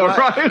 right? Yeah, why,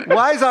 right.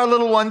 why is our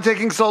little one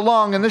taking so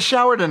long in the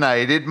shower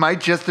tonight? It might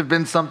just have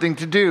been something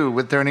to do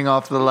with turning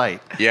off the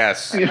light.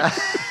 yes,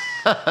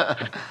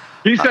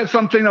 He said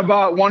something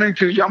about wanting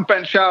to jump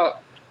and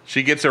shout.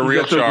 she gets a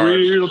real Gets a charge.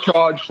 real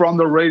charge from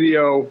the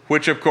radio.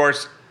 Which, of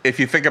course, if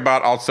you think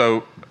about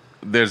also,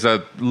 there's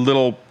a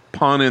little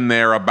pun in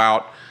there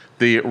about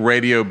the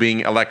radio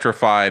being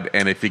electrified,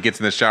 and if he gets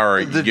in the shower,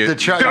 you The get,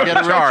 get a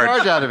real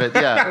charge out of it,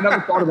 I yeah.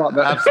 never thought about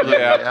that. Absolutely,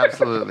 Yeah.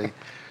 absolutely.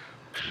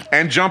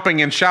 And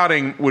jumping and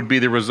shouting would be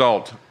the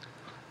result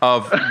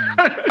of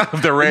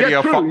the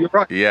radio. Yeah, true. You're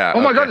right. Yeah.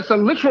 Oh my okay. God, it's a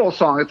literal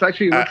song. It's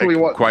actually literally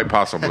what. Quite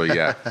possibly,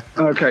 yeah.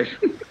 Okay.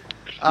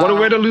 What a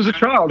way to lose a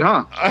child,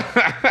 huh?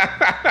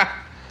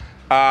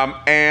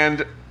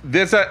 And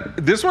this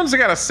one's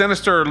got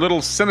a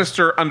little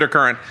sinister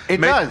undercurrent. It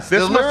does.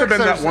 This The must have been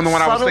lyrics the one are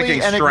I was subtly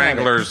thinking. enigmatic.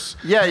 Stranglers.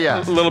 Yeah,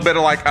 yeah. A little bit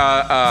of like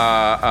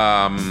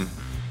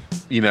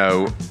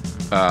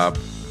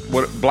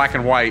what Black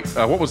and White?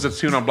 What was the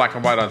tune on Black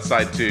and White on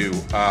side 2?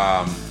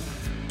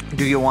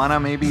 Do you wanna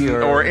maybe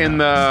Or in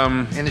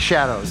the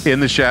shadows?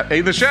 in the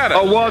shadow.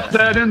 Oh, what's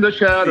that in the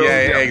shadow?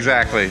 yeah,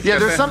 exactly. Yeah,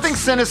 there's something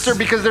sinister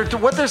because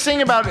what they're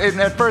singing about.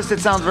 And at first, it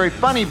sounds very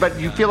funny, but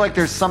you feel like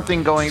there's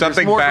something going.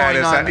 Something there's more bad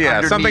going is on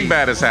underneath. something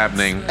bad is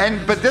happening.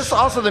 But this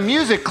also the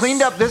music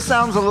cleaned up. This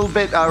sounds a little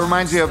bit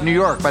reminds me of New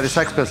York by the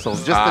Sex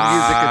Pistols. Just the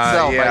music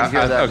itself. Yeah. I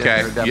hear that. in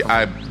Okay. there,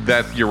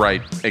 definitely. You're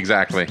right.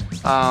 Exactly.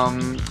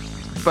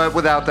 but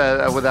without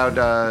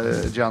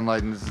John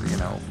Lydon's,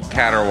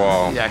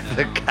 Caterwall. Yeah,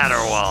 the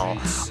Caterwall.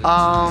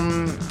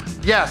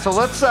 Yeah, so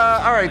let's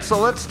all right, so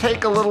let's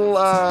take a little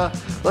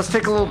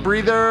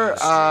breather.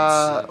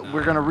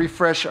 We're going to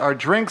refresh our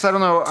drinks. I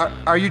don't know,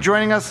 are you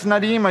joining us,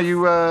 Nadim? Are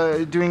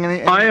you doing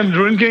any I am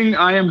drinking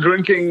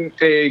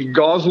a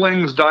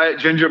Gosling's Diet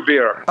Ginger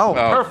Beer. Oh,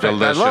 perfect.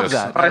 Delicious. I love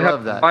that. I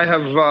love that.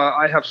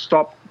 I have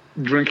stopped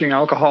drinking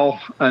alcohol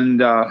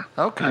and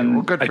Okay, and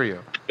well, good for you.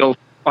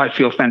 I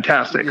feel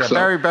fantastic. Yeah, so.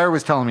 Barry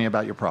was telling me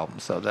about your problem,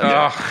 so that.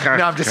 Oh,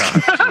 No, I'm just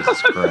kidding.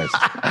 Jesus Christ.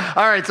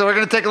 All right, so we're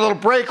going to take a little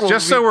break. We'll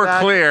Just be so we're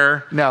back.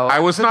 clear, No, I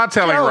was it's a not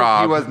telling joke. He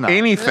Rob was not.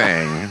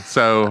 anything.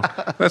 So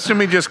let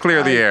me just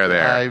clear the air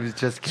there. I was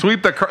just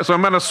kidding. So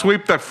I'm going to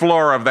sweep the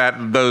floor of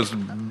those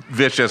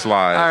vicious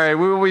lies. All right,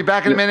 we will be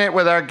back in a minute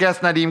with our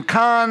guest Nadim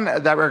Khan.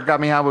 That record got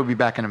me high. We'll be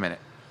back in a minute.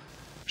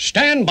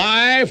 Stand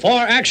by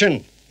for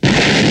action.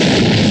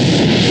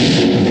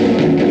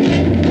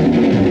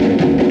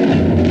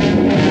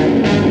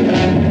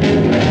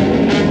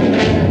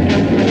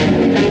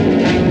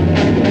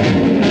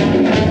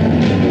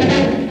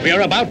 We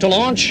are about to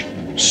launch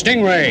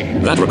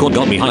Stingray. That Record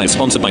Got Me High is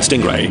sponsored by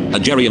Stingray, a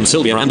Jerry and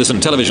Sylvia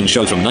Anderson television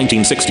show from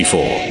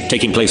 1964,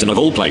 taking place in, of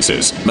all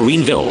places,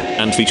 Marineville,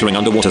 and featuring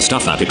underwater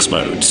stuff that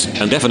explodes,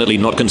 and definitely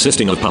not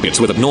consisting of puppets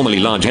with abnormally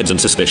large heads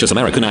and suspicious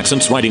American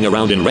accents riding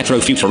around in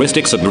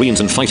retro-futuristic submarines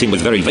and fighting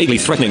with very vaguely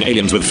threatening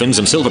aliens with fins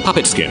and silver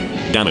puppet skin.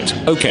 Damn it.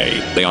 Okay,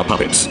 they are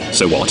puppets.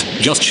 So what?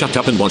 Just shut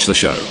up and watch the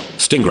show.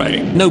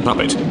 Stingray. No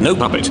puppet. No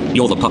puppet.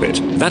 You're the puppet.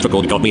 That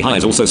Record Got Me High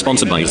is also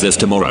sponsored by Is This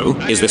Tomorrow?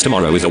 Is This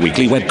Tomorrow is a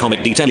weekly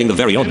webcomic detailing the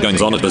very odd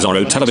goings-on at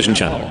Bizarro television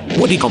channel.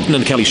 Woody Compton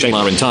and Kelly Shane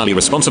are entirely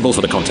responsible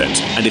for the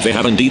content, and if they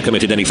have indeed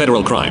committed any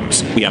federal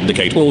crimes, we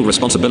abdicate all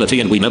responsibility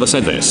and we never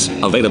said this.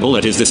 Available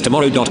at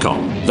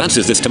isthistomorrow.com. That's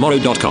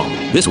isthistomorrow.com.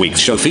 This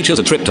week's show features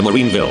a trip to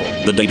Marineville,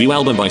 the debut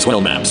album by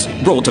Swell Maps,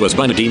 brought to us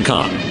by Nadim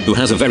Khan, who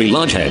has a very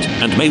large head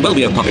and may well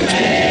be a puppet.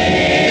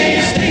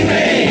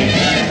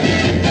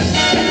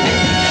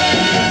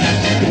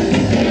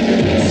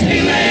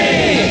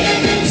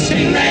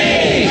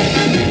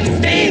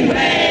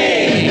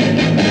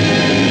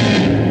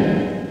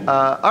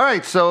 All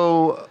right,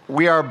 so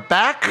we are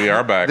back. We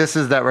are back. This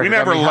is that record. We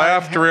never Got Me High.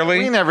 left, really?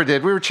 We never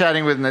did. We were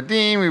chatting with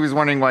Nadim. He was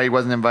wondering why he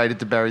wasn't invited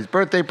to Barry's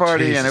birthday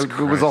party, and it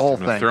was a whole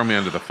thing. Throw me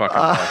under the fucking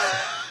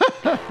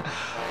bus.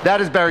 That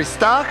is Barry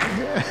Stock,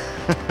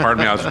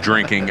 Pardon me, I was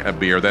drinking a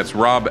beer. That's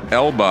Rob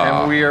Elba.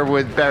 and we are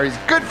with Barry's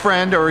good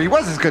friend, or he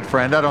was his good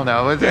friend. I don't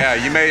know. Yeah,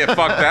 you may have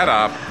fucked that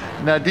up.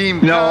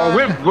 Nadim. No,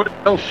 Khan. we're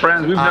still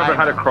friends. We've never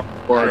had a cross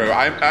word. True.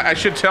 I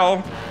should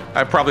tell,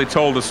 I probably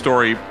told the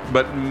story,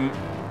 but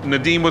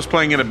Nadim was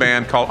playing in a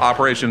band called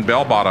Operation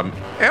Bell Bottom.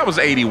 That was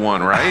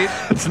 81, right?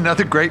 It's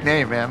another great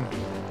name, man.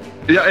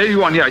 Yeah,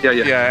 81. Yeah.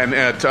 Yeah,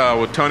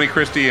 and with Tony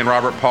Christie and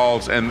Robert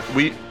Pauls, and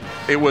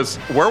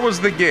where was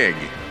the gig?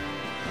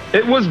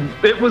 It was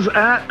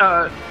at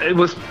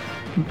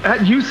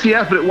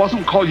UCF, but it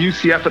wasn't called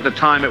UCF at the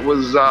time. It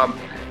was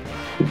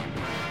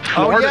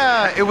Oh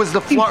yeah, it was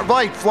the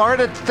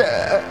Florida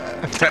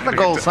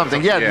Technical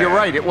something. Yeah, you're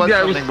right. It was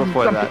something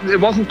before that. It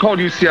wasn't called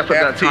UCF at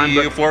that time.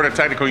 FTU, But, Florida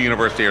Technical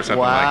University, or something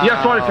Wow. like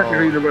yeah, Florida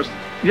Technical University.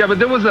 Yeah, but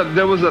there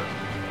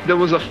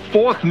was a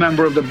fourth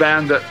member of the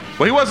band that.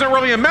 Well, he wasn't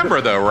really a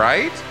member, though,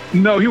 right?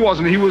 No, he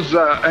wasn't. He was,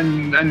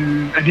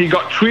 and he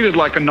got treated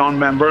like a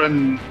non-member,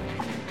 and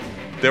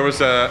There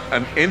was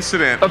an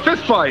incident, a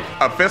fist fight.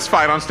 a fist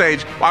fight on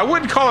stage. Well, I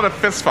wouldn't call it a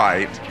fist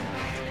fight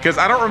because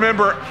I don't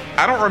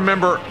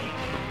remember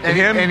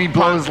him. Any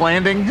blows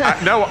landing?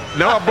 No,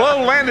 a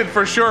blow landed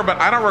for sure, but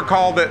I don't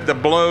recall that the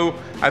blow.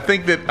 I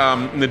think that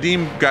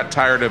Nadim got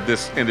tired of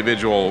this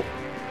individual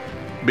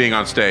being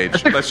on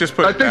stage. Let's just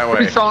put it that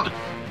way.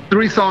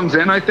 Three songs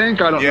in, I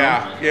think. I don't know.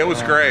 Yeah, it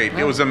was great.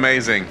 It was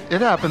amazing.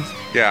 It happens.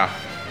 Yeah.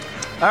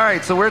 All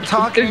right, so we're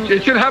talking.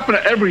 It should happen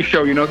at every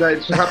show, you know. That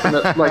it should happen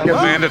at like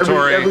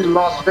Mandatory. every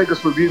Las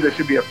Vegas review. There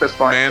should be a fist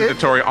fight.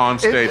 Mandatory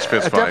on-stage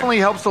fist It fight. definitely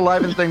helps to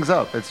liven things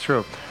up. It's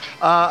true.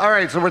 All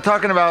right, so we're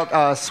talking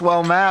about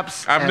Swell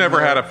Maps. I've and, never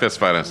had a fist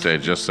fight on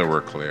stage, just so we're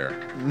clear.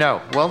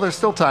 No. Well, there's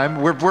still time.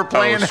 We're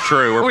playing. it's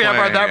true. We're we have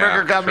our playing, That yeah,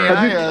 Record Got Me sure.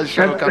 High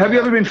show Have coming you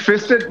up. ever been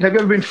fisted? Have you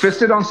ever been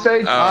fisted on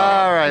stage?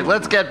 All right,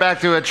 let's get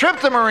back to a trip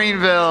to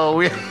Marineville.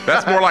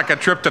 That's more like a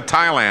trip to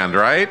Thailand,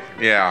 right?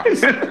 Yeah.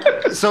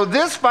 So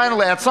this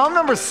finally, at song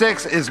number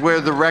 6, is where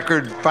the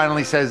record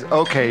finally says,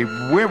 "Okay,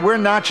 we're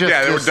not just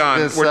Yeah, we're this, done.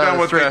 this We're done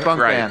with straight the-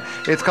 punk right. band."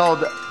 It's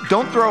called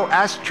 "Don't Throw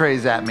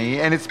Ashtrays at Me,"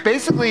 and it's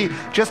basically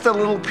just a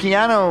little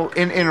piano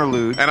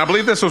interlude. And I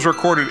believe this was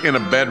recorded in a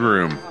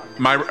bedroom.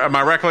 My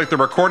the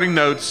recording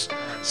notes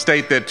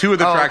state that 2 of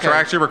the tracks are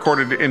actually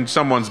recorded in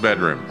someone's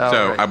bedroom. Oh,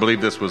 so right. I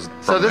believe this was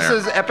from So this there.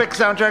 is Epic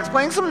Soundtracks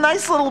playing some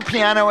nice little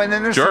piano, and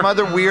then there's some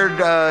other weird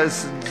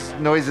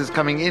noises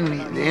coming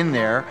in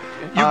there.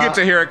 You get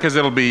to hear it because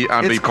I'll be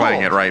it's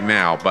playing cool. it right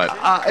now. But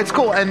It's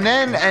cool, and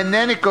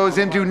then it goes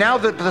into now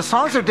the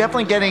songs are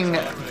definitely getting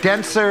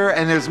denser,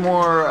 and there's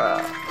more.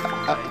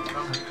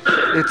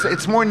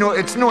 It's more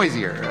it's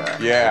noisier.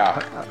 yeah,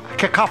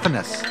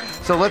 Cacophonous.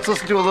 So let's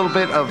listen to a little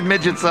bit of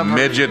Midget Submarine.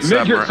 Midget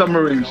Midget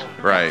submarines.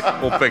 Right.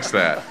 We'll fix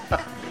that.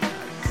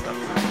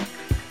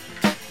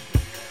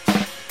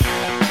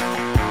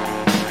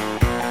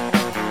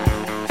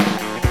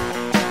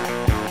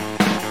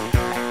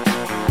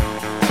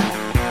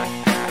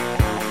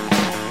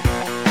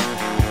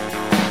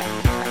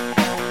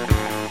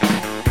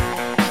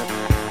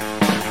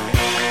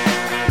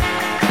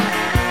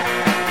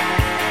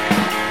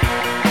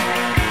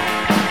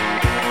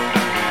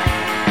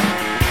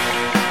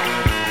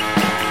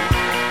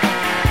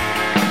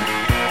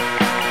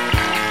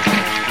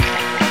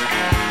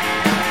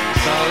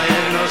 Solid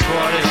in those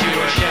waters, you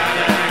were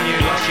shattered and you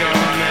lost your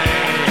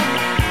name.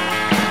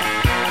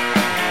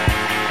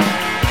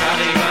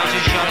 Paddy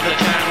Martin shot the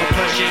channel,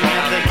 pushing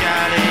at the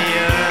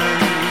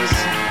galleons.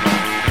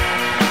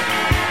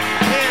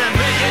 In a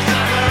midget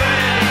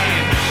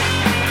submarine.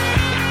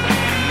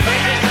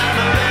 Midget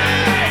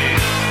submarine.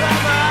 The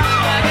most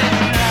like it's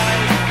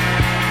night.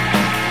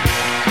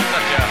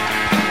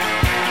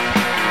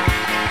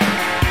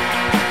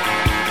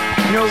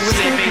 You know,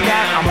 listening to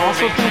that, I'm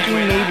also thinking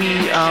maybe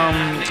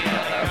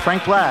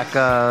Frank Black,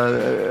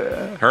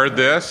 Heard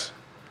this?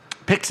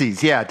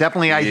 Pixies. Yeah,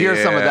 definitely. I hear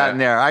some of that in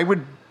there. I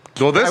would.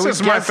 Well, I this would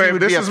is my guess he favorite.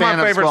 would be This a is fan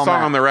my of favorite Swell song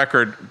Mac. on the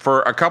record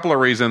for a couple of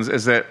reasons.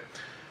 Is that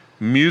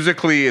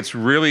musically, it's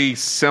really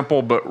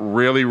simple but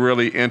really,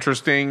 really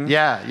interesting.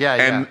 Yeah.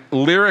 And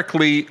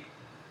lyrically,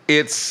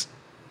 it's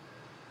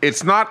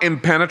not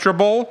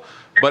impenetrable,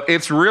 but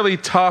it's really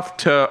tough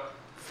to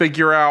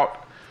figure out.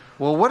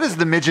 Well, what is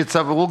the midget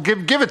sub? Well,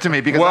 give it to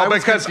me because I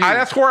was confused.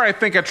 That's where I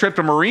think A Trip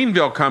to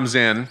Marineville comes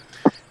in,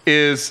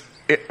 is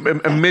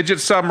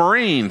midget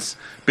submarines,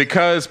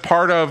 because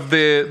part of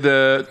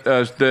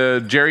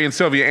the Jerry and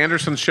Sylvia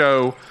Anderson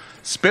show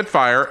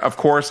Spitfire, of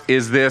course,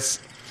 is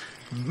this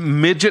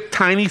midget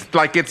tiny,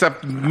 like it's a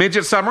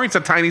midget submarine. It's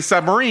a tiny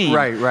submarine.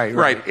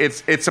 Right.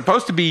 It's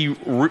supposed to be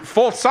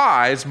full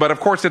size, but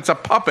of course it's a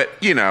puppet.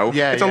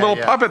 It's a little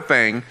puppet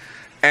thing.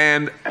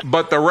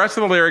 But the rest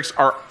of the lyrics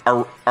are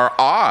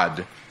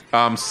odd.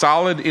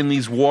 Solid in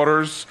these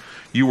waters,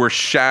 you were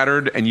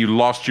shattered and you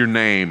lost your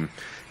name.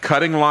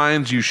 Cutting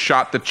lines, you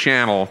shot the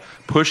channel,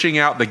 pushing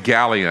out the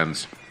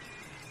galleons.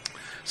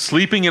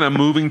 Sleeping in a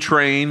moving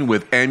train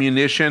with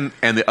ammunition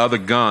and the other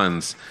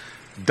guns.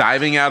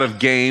 Diving out of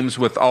games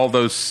with all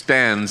those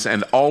Stens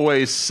and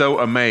always so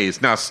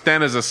amazed. Now,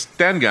 Sten is a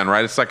Sten gun,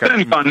 right? It's like a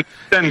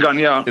Sten gun,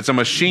 yeah. It's a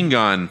machine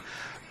gun.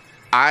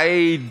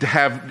 You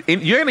have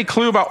any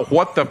clue about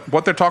what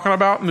they're talking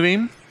about,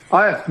 Nadeem?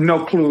 I have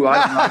no clue. I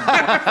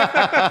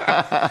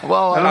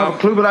don't have a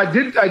clue, but I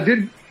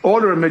did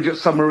order a midget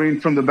submarine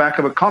from the back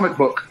of a comic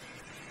book.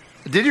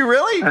 Did you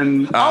really?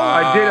 And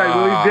I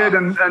really did.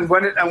 And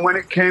when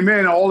it came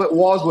in, all it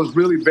was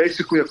really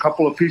basically a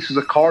couple of pieces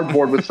of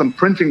cardboard with some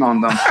printing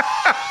on them.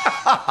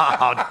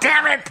 Oh,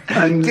 damn it!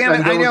 And Damn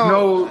it! there I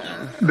know.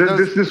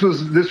 This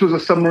was a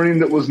submarine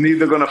that was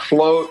neither going to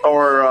float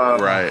or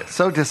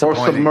So or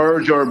disappointing.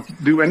 submerge or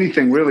do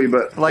anything really.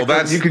 But Like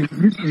that's- you could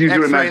use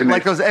your imagination.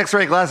 like those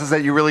X-ray glasses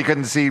that you really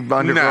couldn't see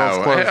under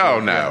girls' clothes. Oh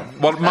no.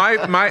 Well,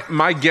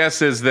 my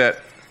guess is that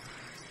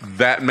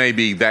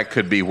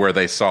could be where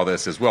they saw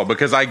this as well,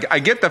 because I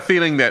get the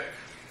feeling that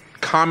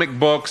comic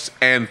books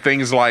and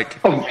things like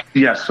Oh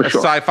yes, for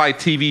sure. sci-fi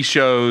TV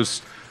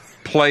shows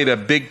played a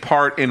big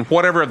part in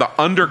whatever the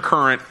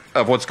undercurrent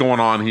of what's going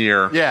on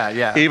here.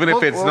 Yeah. Even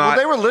if it's not.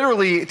 They were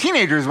literally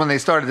teenagers when they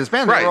started this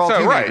band. They Right, were all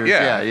so, right, teenagers.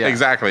 yeah,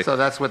 exactly. So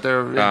that's what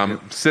they're into.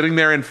 Sitting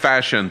there in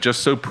fashion, just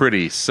so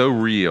pretty, so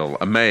real,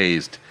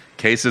 amazed.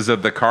 Cases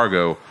of the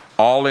cargo,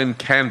 all in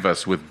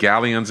canvas with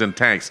galleons and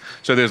tanks.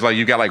 So there's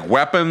you've got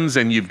weapons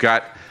and you've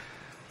got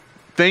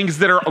things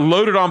that are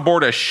loaded on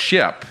board a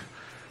ship.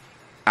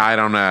 I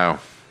don't know.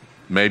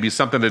 Maybe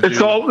something to do. It's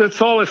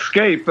all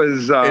escape.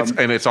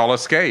 It's all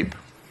escape.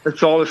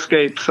 It's all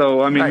escape.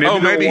 So I mean,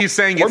 Maybe he's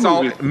saying it's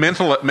all movies.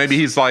 mental. Maybe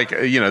he's like,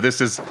 this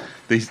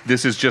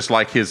is just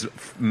like his,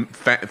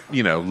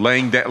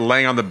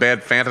 laying on the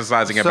bed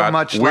fantasizing So about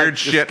much weird like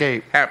shit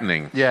Escape.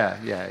 happening. Yeah.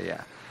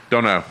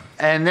 Don't know.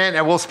 And then,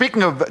 well,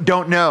 speaking of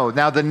don't know,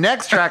 now the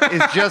next track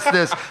is just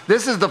this.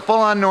 This is the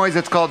full-on noise.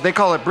 They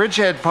call it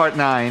Bridgehead Part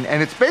 9,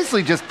 and it's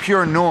basically just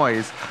pure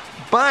noise.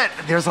 But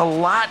there's a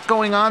lot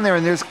going on there,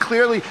 and there's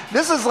clearly,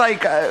 this is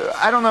like,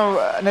 I don't know,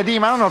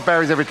 Nadeem, I don't know if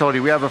Barry's ever told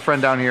you, we have a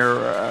friend down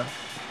here,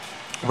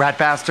 Rat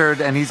Bastard,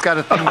 and he's got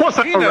a thing. Of course,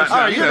 I know knows Rat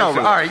that.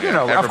 All right, you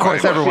know. Of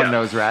course, Everybody. everyone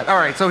knows Rat. All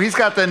right, so he's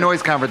got the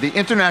noise conference, the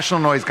International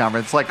Noise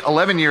Conference. It's like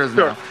 11 years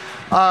Sure. now.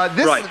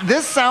 Right.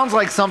 This sounds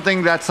like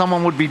something that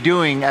someone would be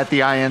doing at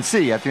the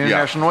INC, at the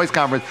International Noise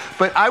Conference.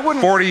 But I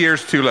wouldn't. 40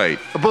 years too late.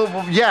 But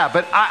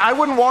I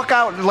wouldn't walk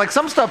out, like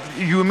some stuff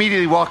you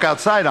immediately walk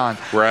outside on.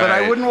 Right. But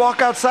I wouldn't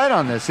walk outside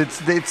on this.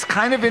 It's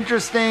kind of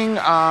interesting.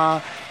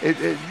 Like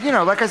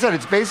I said,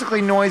 it's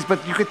basically noise,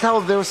 but you could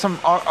tell there was some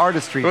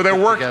artistry. Well, their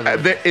put work.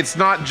 together. It's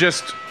not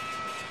just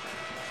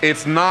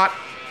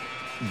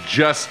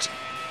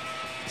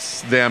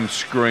them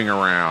screwing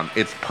around.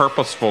 It's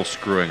purposeful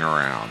screwing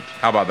around.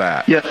 How about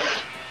that? Yes.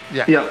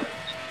 Yeah. Yeah.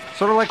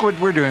 Sort of like what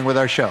we're doing with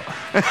our show.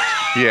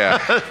 Yeah.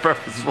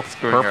 Purposeful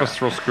screwing around.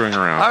 Purposeful screwing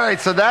around. All right,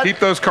 so that Keep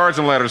those cards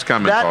and letters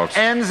coming, that folks.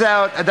 ends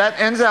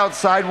out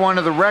side one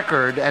of the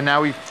record, and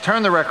now we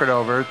turn the record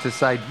over to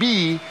side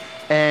B,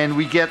 and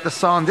we get the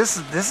song. This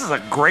is a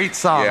great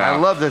song. Yeah. I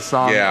love this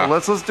song. Yeah.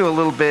 Let's do a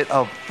little bit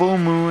of Full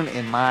Moon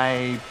in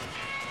My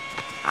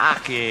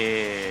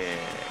Pocket.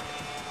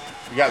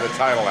 You got the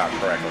title out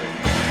correctly.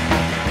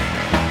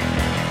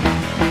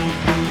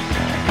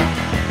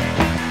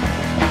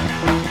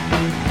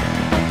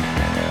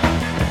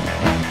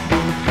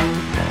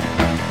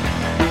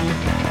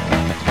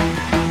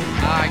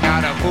 I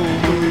got a full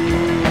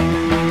moon.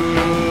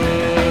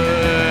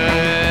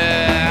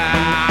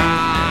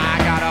 I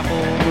got a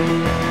full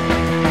moon.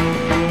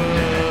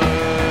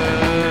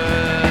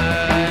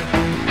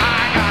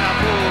 I got a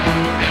full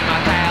moon in my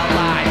tail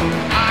light.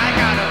 I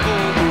got a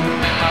full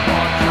moon in my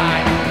front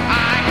side.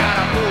 I got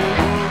a full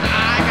moon.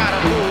 I got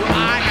a full.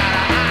 I got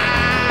a.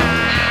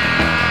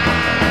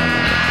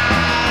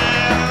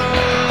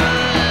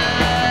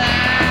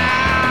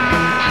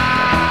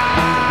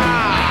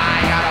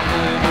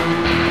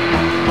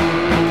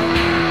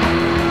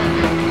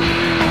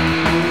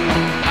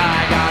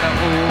 I got a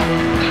full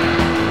moon. I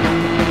got a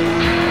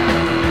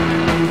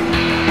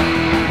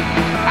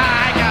fool.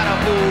 I got a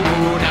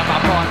fool in my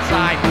front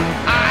sight.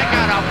 I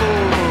got a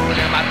fool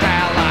in my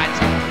tail lights.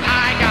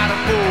 I got a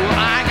fool.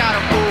 I got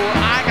a fool.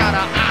 I got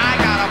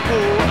a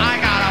fool. I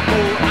got a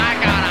fool. I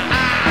got a.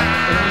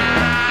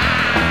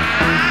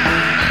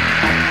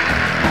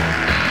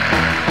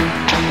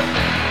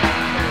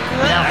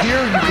 Now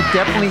here you could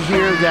definitely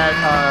hear that,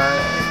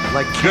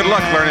 like. Good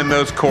luck can- learning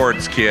those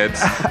chords, kids.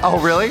 Oh,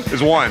 really?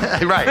 Is one.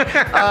 Right.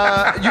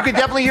 You could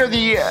definitely hear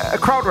the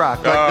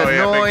crowd-rock, like Oh, the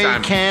yeah, big Noi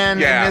time. can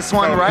Yeah, in this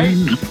one,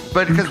 totally. right?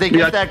 But because they get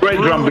Yeah, that great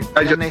drum, groove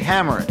I just- and they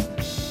hammer it.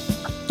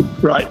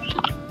 Right.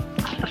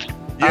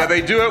 Yeah,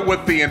 they do it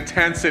with the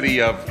intensity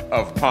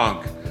of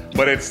punk,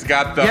 but it's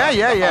got the,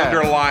 the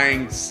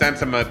underlying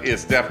sentiment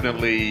is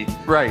definitely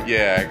Right.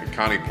 Yeah,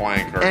 Connie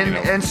Plank or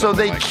And so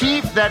they something like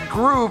keep that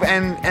groove,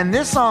 and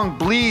this song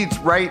bleeds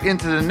right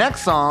into the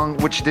next song,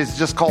 which is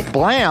just called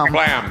Blam.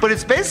 Blam. But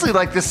it's basically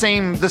like the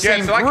same that.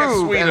 same it's like a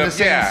groove suite and of, the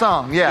same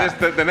song. Yeah.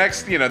 The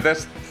next,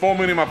 this Full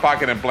Moon in My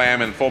Pocket and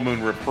Blam and Full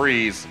Moon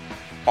Reprise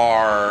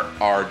are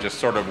just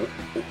sort of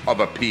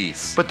a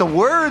piece. But the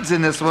words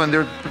in this one,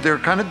 they're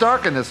kind of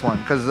dark in this one,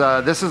 because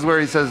this is where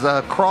he says,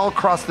 crawl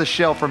across the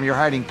shell from your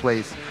hiding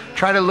place.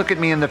 Try to look at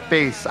me in the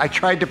face. I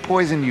tried to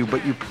poison you,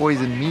 but you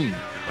poisoned me.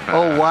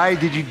 Oh, why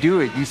did you do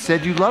it? You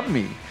said you loved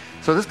me.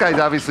 So this guy's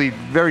obviously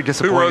very Who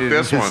disappointed wrote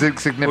this in one?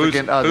 his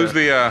significant other. Who's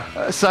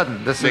the?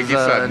 Sutton. This Nicky is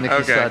Sutton. Nicky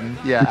Okay. Sutton.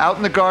 Yeah. Out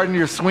in the garden,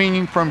 you're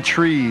swinging from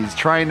trees,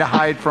 trying to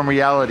hide from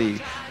reality.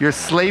 Your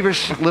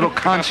slavish little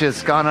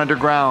conscience gone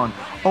underground.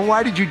 Oh,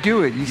 why did you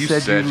do it? You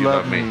said you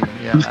loved me.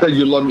 Yeah. You said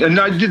you love me. And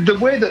the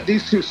way that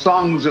these two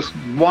songs, just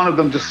one of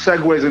them just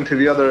segues into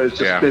the other, is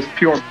just is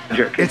pure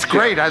magic. It's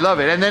great. I love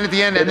it. And then at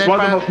the end, It's and then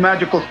one of the most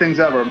magical things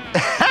ever.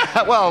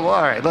 well,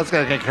 all right, let's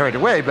not get carried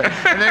away. But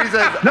and then he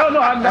says, No,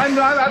 I'm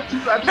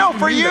not. No,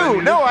 for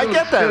you. No, I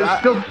get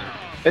that.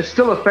 It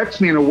still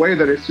affects me in a way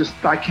that it's just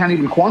I can't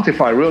even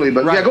quantify really.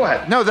 But yeah, go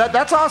ahead. No,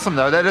 that's awesome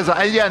though. That is,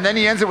 yeah. And then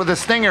he ends it with a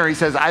stinger. He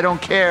says, "I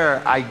don't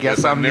care. I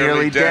guess I'm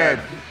nearly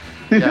dead."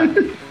 Yeah.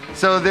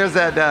 So there's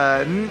that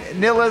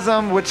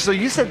nihilism, which so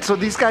you said. So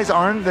these guys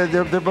aren't.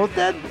 They're both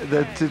dead.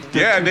 The two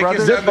Nicky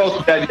brothers? Sutton. They're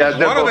both dead.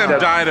 Yeah, One of them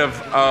died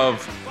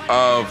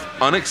of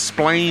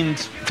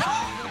unexplained.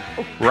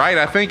 Right,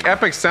 I think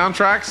Epic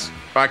Soundtracks.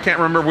 I can't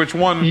remember which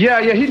one.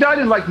 Yeah, he died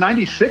in like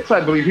 '96, I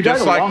believe. He died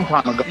Just a long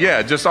time ago.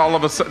 Yeah, just all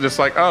of a sudden, just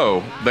like,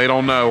 oh, they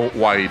don't know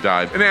why he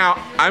died.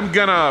 Now, I'm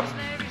gonna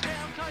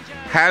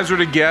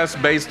hazard a guess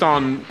based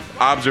on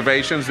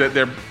observations that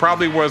there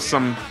probably was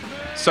some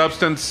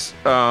substance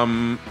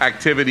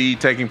activity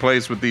taking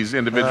place with these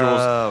individuals.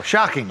 Oh,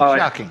 shocking!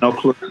 Shocking. No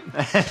clue.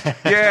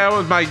 Yeah, it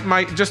was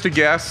my just a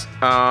guess.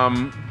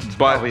 But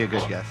Probably a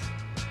good guess.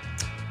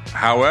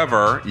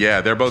 however, yeah,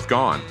 they're both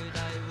gone.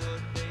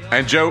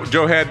 And Joe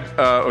had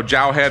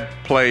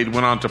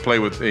went on to play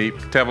with the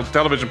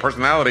television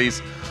personalities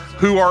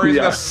who are in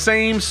the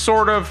same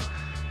sort of,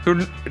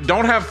 who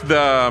don't have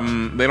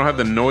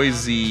the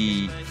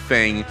noisy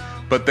thing,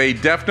 but they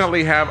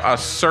definitely have a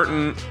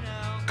certain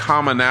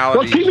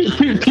commonality.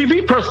 Well,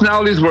 TV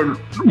personalities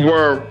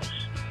were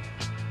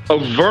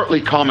overtly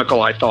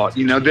comical, I thought.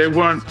 They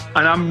weren't,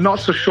 and I'm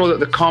not so sure that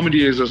the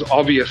comedy is as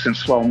obvious in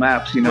Swell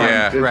Maps.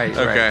 Yeah, right.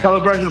 Okay.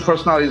 Television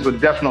personalities were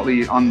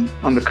definitely on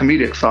the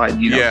comedic side.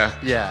 Yeah.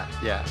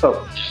 Yeah.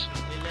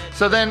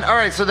 So then, all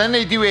right. So then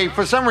they do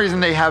for some reason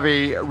they have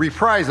a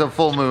reprise of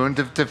Full Moon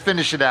to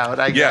finish it out.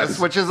 I guess,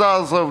 which is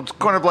also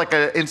kind of like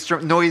a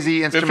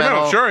noisy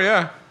instrumental. Sure,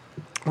 yeah.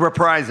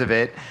 Reprise of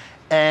it,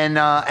 and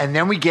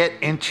then we get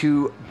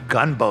into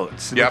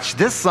Gunboats. Yep. Which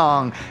this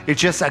song, it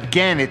just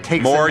again it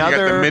takes More. another.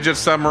 You got the midget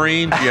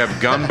submarine. You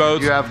have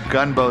gunboats. You have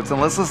Gunboats, and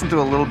let's listen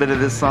to a little bit of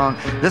this song.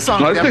 This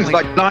song this thing's definitely,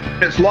 like 9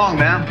 minutes long,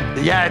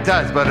 man. yeah, it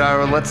does. But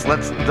let's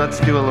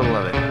do a little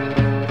of it.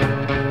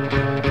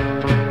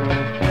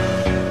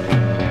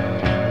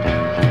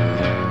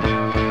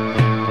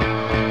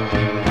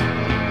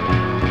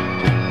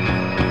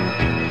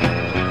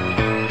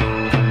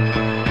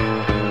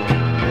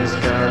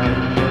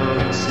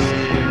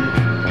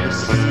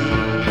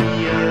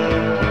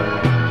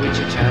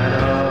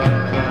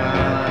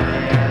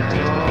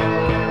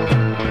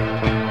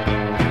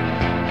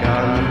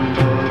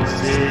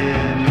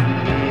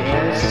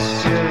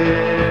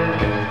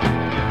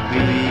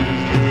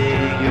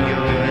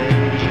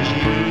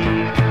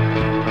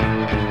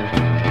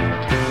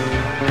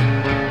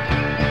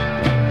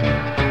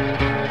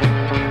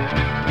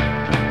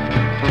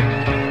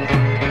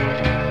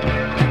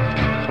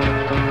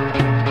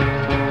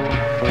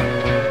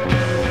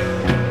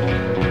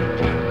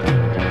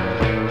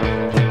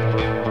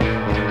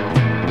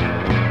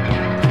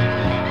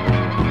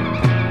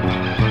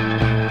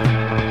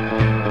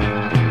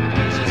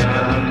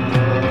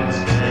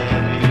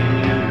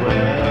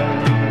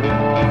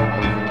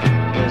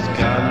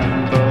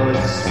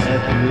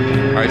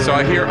 All right, so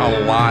I hear a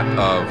lot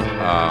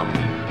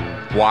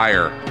of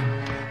Wire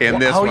in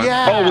this Oh one.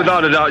 yeah. Oh,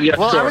 without a doubt, yeah.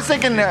 Well, sure. I was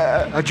thinking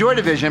a Joy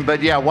Division,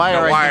 but yeah,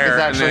 Wire, I think is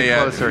actually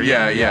closer.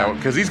 Yeah.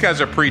 Because these guys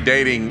are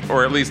predating,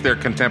 or at least they're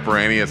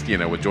contemporaneous,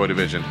 with Joy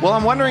Division. Well,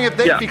 I'm wondering if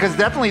they, Yeah. because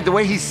definitely the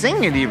way he's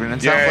singing, even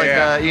it sounds Yeah, like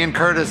yeah. Ian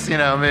Curtis,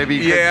 maybe.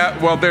 Yeah,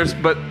 well,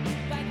 but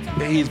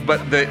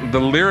the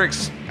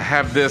lyrics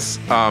have this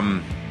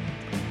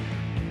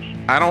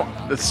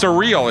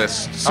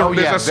surrealist. Oh,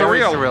 yeah, there's a very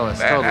surreal surrealist,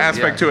 totally,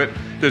 aspect yeah. to it.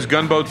 There's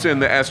gunboats in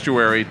the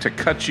estuary to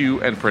cut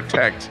you and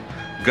protect.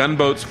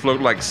 Gunboats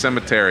float like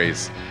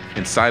cemeteries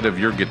inside of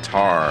your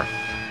guitar.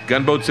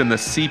 Gunboats in the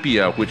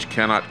sepia which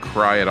cannot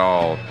cry at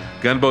all.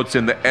 Gunboats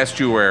in the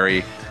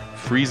estuary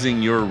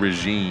freezing your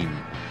regime.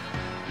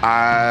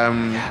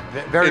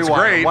 Very it's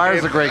Wire. great.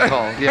 Wire's a great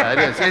call. Yeah, it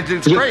is.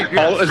 It's great.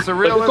 Yeah, Oh, it's it's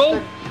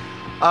surrealistic.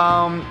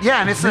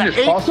 Yeah, and it's an eight.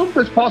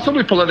 It's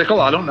possibly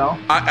political. I don't know.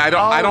 I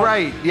don't.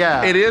 Right,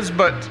 yeah. It is,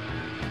 but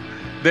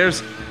it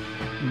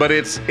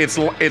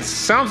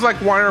sounds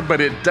like Wire, but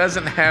it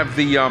doesn't have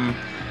the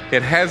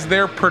It has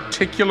their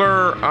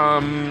particular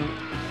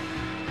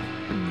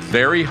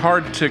very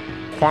hard to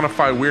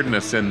quantify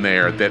weirdness in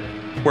there. That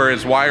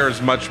whereas Wire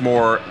is much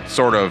more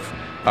sort of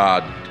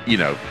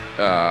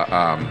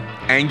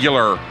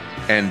angular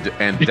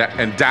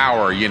and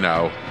dour,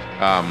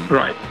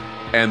 Right.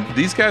 And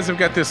these guys have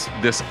got this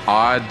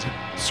odd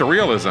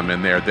surrealism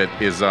in there that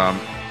is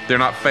they're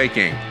not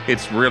faking.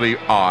 It's really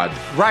odd.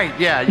 Right,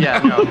 yeah.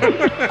 No.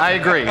 I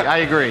agree.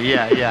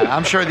 Yeah.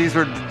 I'm sure these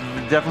were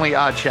definitely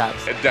odd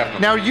chaps.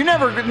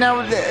 Definitely.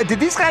 Now, did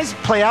these guys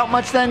play out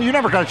much then? You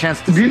never got a chance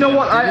to see Do you know them,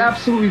 what? did I you?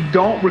 absolutely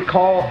don't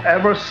recall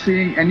ever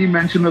seeing any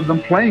mention of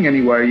them playing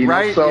anywhere.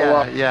 Right? So,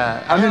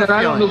 yeah. I mean, have a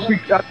I don't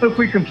know if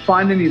we can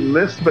find any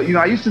lists, but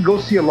I used to go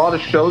see a lot of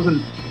shows,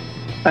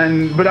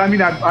 but I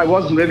mean, I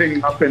was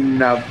living up in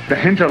the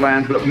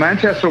hinterlands, but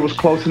Manchester was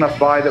close enough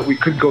by that we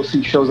could go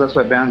see shows. That's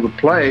why bands would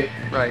play.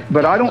 Right.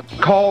 But I don't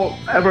recall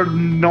ever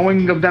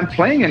knowing of them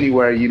playing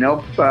anywhere.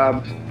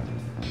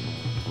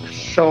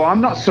 So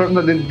I'm not certain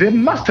that they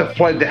must have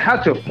played. They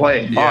had to have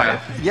played. Yeah.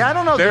 Yeah, I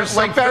don't know. There's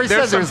Like some- Barry said,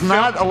 there's some there's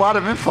not a lot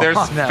of info There's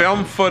on that.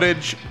 film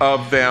footage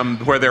of them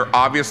where they're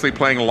obviously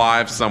playing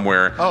live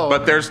somewhere, Oh,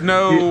 but okay. there's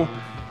no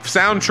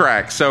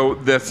soundtrack. So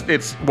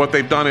it's what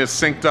they've done is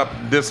synced up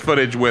this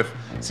footage with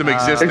some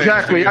existing.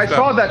 Exactly. I stuff.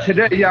 saw that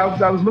today. Yeah,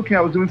 I was looking.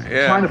 I was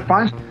trying to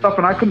find stuff,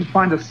 and I couldn't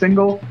find a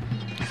single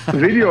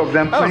video of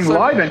them playing so-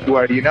 live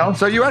anywhere.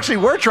 So you actually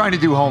were trying to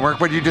do homework,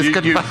 but you just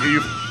couldn't.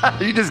 You-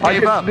 You just I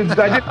gave up. did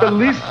the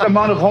least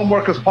amount of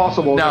homework as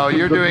possible. No, Just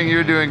you're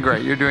the- doing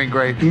great. You're doing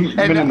great. And,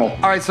 Minimal.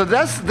 all right, so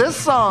this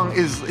song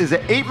is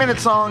an 8-minute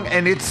song,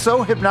 and it's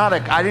so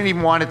hypnotic. I didn't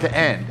even want it to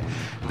end.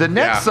 The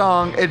next Yeah.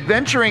 song,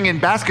 Adventuring in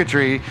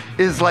Basketry,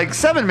 is like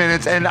 7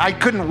 minutes, and I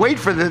couldn't wait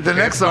for the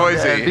next It's song to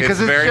noisy. end because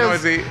It's very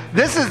just, noisy.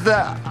 This is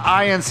the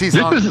INC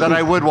song is- that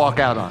I would walk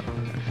out on.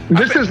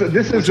 This is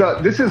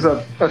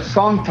a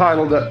song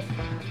title that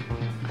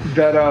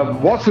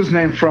what's his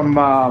name from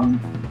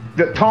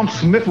that Tom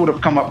Smith would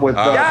have come up with.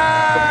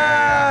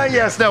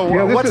 Yes, no,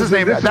 Yeah, this what's is his the-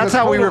 name? this is That's the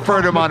how we total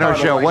refer to him on our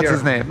title show. right What's here.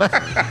 his name? That's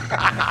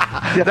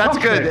Tom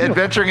good. Smith.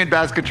 Adventuring in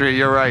Basketry.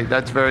 You're right.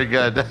 That's very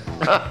good.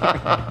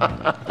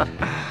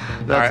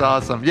 That's right.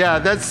 awesome. Yeah,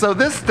 this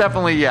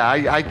definitely,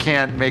 I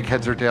can't make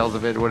heads or tails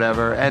of it,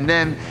 whatever. And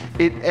then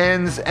it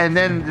ends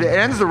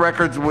the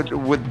records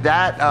with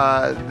that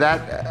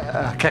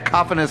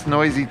cacophonous,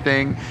 noisy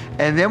thing.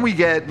 And then we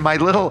get my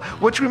little,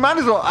 which we might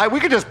as well, we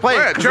could just play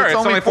Yeah, it 'cause sure, it's it's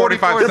only only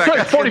 45 44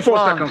 seconds. It's like 44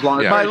 seconds long.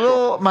 It's Yeah. very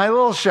short. My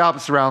little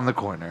shop's around the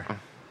corner.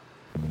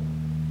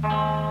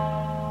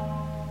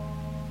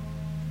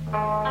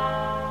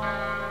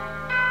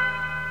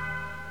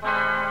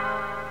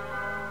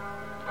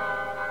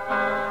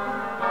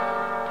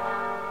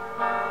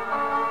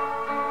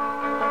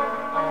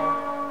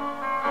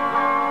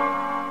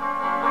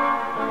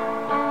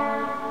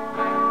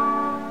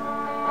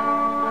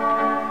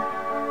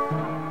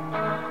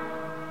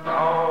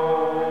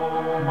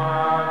 Oh,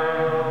 my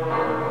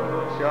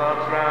little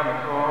shop's round the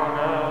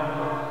corner.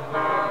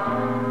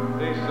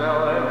 They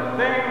sell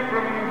everything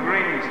from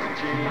greens to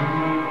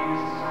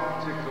cheese,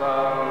 to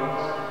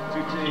clouds, to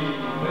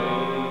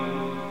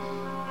TVs.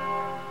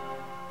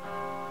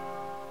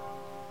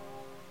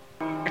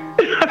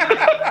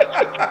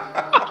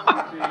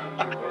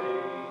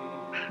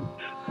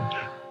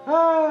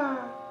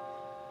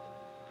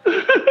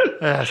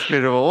 That's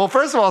beautiful. Well,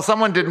 first of all,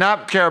 someone did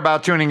not care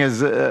about tuning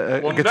his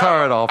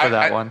guitar at all for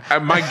that one.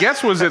 My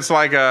guess was it's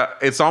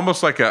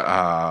almost like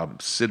a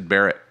Sid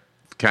Barrett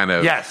kind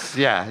of. Yes,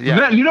 yeah.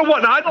 Man, you know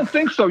what? I don't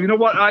think so. You know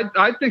what?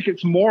 I think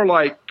it's more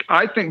like,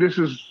 I think this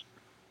is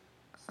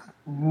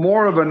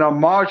more of an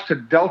homage to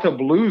Delta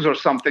Blues or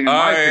something. In Oh,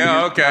 my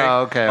yeah, opinion. okay.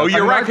 okay. Oh, you're I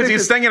mean, right, I because think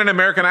he's it's- singing an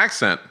American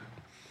accent.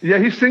 Yeah,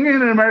 he's singing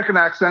in an American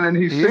accent, and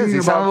he's He is. singing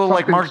He sounds about a little like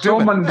something Mark so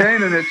Dubin.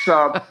 mundane, and it's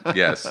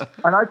Yes.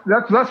 and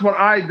that's what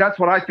I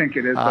think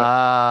it is.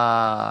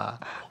 But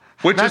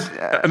Which is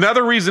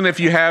another reason, if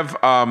you have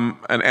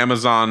an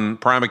Amazon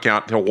Prime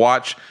account, to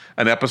watch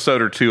an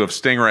episode or two of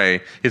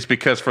Stingray, is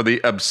because for the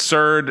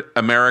absurd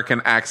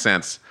American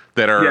accents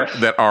that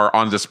are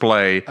on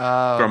display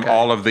from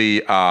all of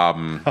the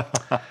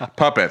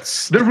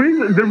puppets. The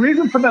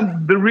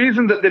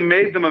reason that they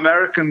made them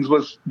Americans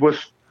was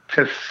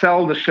to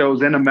sell the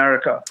shows in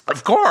America.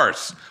 Of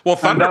course. Well,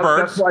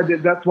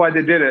 Thunderbirds. That's why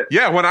they did it.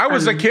 Yeah, when I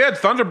was a kid,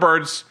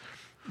 Thunderbirds.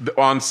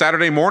 On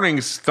Saturday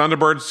mornings,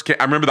 Thunderbirds.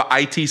 I remember the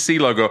ITC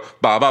logo.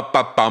 Ba ba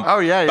ba bum. Oh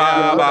yeah.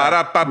 Ba ba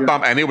da ba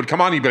bum, and it would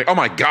come on. You'd be like, "Oh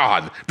my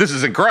god, this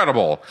is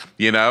incredible!"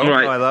 You know.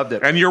 Right. Oh, I loved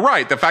it. And you're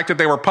right. The fact that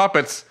they were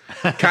puppets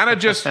kind of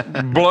just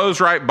blows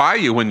right by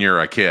you when you're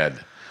a kid,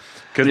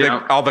 because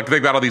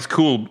they've got all these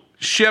cool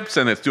ships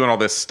and it's doing all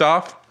this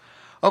stuff.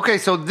 Okay,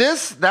 so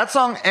that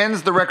song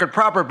ends the record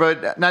proper,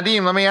 but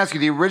Nadim, let me ask you,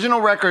 the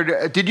original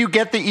record, did you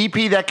get the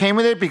EP that came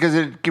with it? Because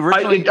it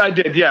originally... I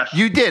did, yes.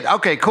 You did?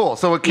 Okay, cool.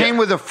 So it came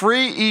with a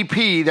free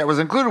EP that was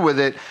included with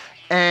it,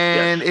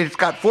 and it's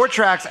got 4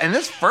 tracks, and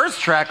this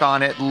first track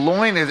on it,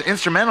 Loin is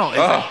instrumental, is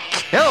a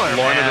killer,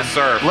 Loin of the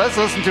Surf. Let's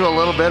listen to a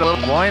little bit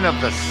of Loin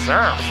of the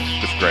Surf.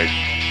 It's great.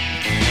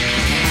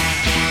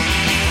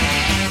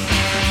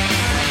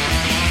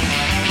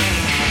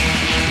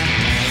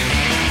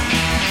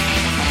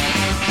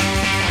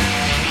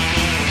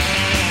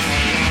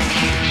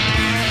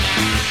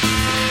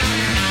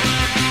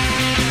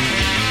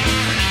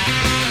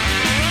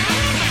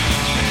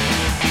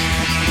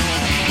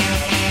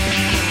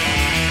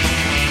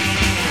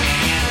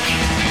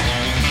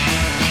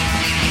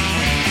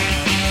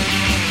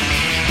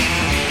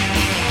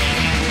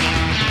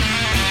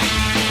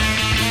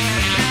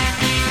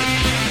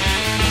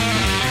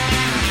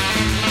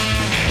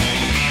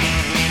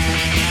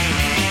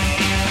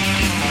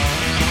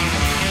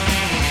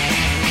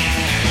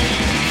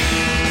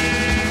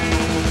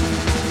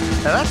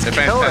 That's It's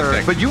killer,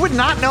 fantastic. but you would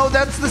not know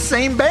that's the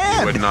same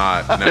band. Would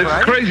not. It's Never.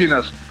 Right?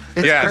 craziness.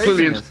 It's Yeah, it's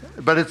craziness.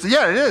 But it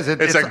is.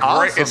 It's a great.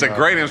 awesome, It's a though.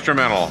 great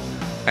instrumental,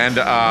 and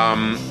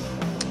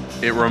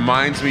it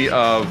reminds me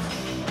of.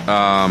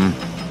 God,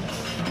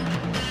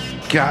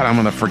 I'm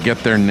gonna forget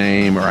their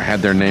name, or I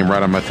had their name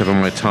right on my tip of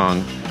my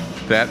tongue.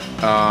 That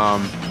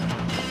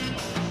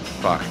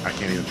fuck, I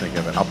can't even think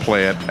of it. I'll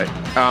play it.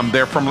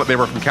 They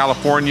were from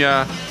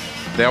California.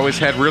 They always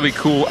had really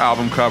cool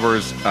album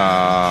covers.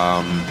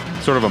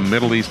 Sort of a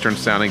Middle Eastern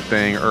sounding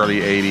thing, early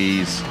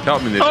 '80s.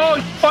 Help me.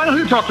 Oh, I know who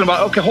you're talking about.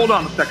 Okay, hold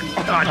on a second.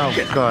 Oh,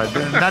 God.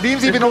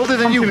 Nadim's even older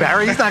than you,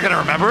 Barry. He's not going to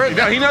remember it.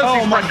 No, he knows.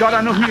 Oh my God,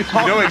 I know who you're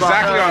talking You know about.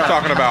 exactly what I'm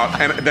talking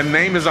about, and the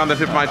name is on the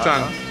tip of my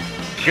tongue.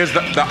 Because the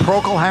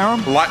Procol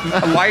Harum?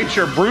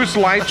 Leitcher, Bruce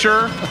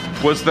Leitcher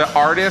was the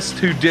artist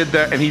who did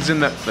that, and he's in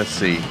the. Let's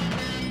see,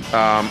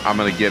 I'm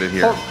gonna get it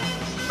here.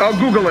 Oh,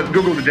 Google it.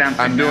 Google the damn thing.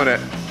 I'm doing it.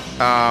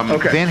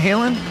 Okay. Van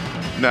Halen?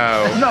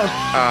 No, No,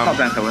 not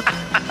Van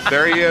Halen.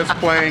 there he is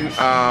playing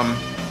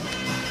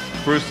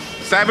Bruce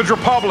Savage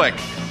Republic.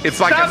 It's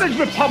like Savage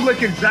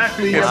Republic,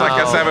 exactly. It's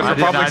like a Savage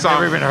Republic I've song.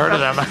 never even heard of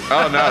them.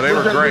 Oh no, they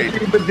were great.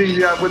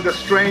 With the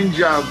strange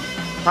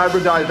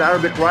hybridized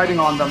Arabic writing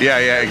on them. Yeah,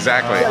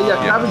 exactly.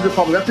 Yeah, Savage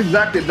Republic. That's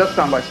exactly. It does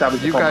sound like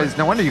Savage You Republic. guys,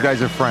 no wonder you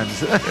guys are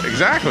friends.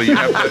 Exactly. You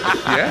have to,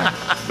 yeah,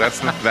 that's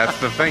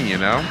the thing, you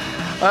know.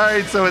 All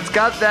right, so it's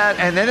got that,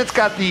 and then it's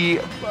got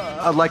the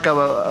like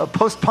a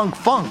post-punk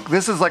funk.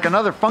 This is like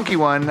another funky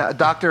one,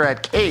 Doctor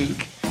at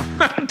Cake.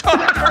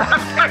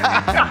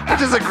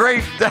 Which is a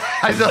great.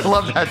 I just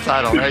love that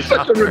title. Right?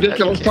 Such a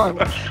ridiculous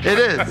title. It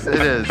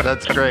is.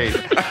 That's great.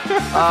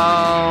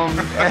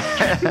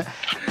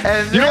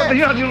 And You then,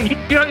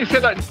 know you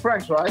said that in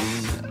French, right?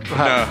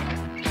 No.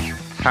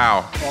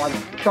 How?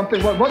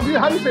 Something.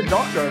 How do you say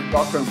doctor?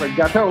 Doctor in French.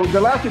 Gâteau.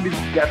 The last would be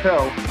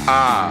gâteau.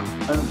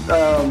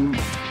 And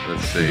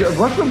Let's see.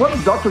 what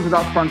is Doctors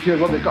Without Frontiers?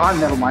 What they call?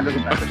 Never mind.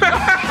 Doesn't matter.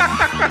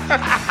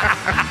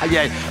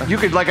 yeah, you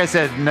could, like I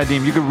said,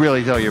 Nadim, you could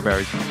really tell your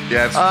berries.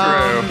 Yeah, it's true.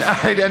 All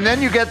right, and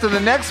then you get to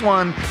the next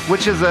one,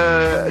 which is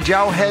a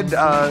Jowhead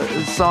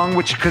song,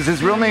 because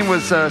his real name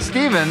was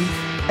Steven.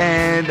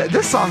 And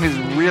this song is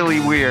really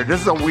weird.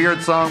 This is a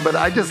weird song, but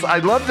I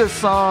love this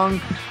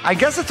song. I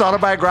guess it's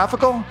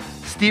autobiographical.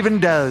 Steven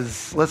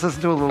Does. Let's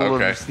listen to a little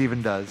bit of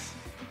Steven Does.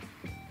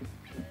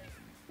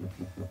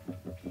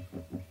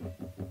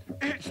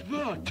 It's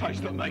the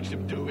taste that makes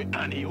him do it,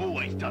 and he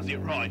always does it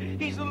right.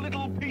 He's a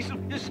little piece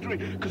of history,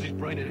 because his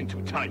brain ain't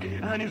too tight.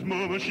 And his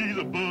mama, she's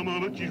a bummer,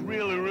 but she's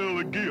really,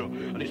 really gear.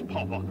 And his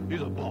papa,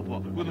 he's a popper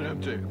with an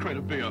empty crate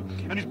of beer.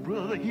 And his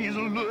brother, he's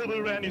a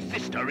lover, and his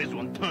sister is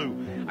one too.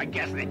 I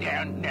guess they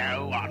don't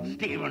know what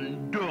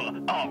Stephen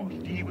does. Oh,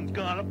 Stephen's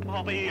got a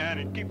poppy, and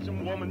it keeps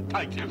him warm and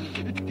tight.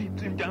 It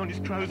keeps him down his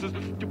trousers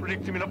to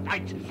protect him in a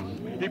fight.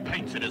 He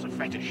paints it as a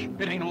fetish.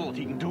 It ain't all that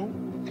he can do.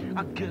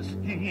 I guess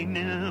he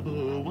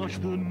never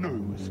washed the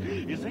news.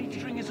 His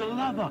 8-string is a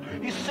lover,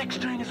 his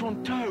 6-string is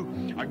one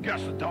too. I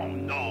guess I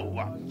don't know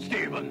what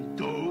Stephen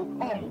do.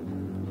 Oh.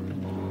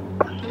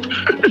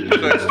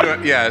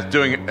 So it's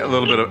doing a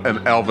little bit of an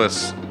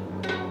Elvis.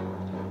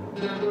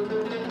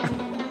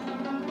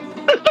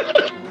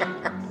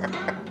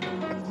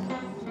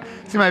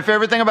 See, my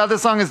favorite thing about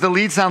this song is the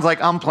lead sounds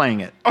like I'm playing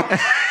it.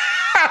 That's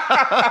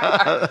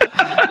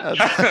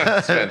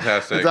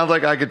fantastic. It sounds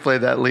like I could play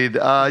that lead.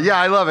 Yeah,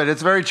 I love it.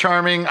 It's very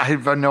charming. I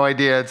have no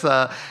idea.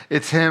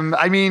 It's him.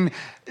 I mean,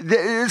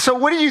 so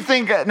what do you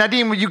think,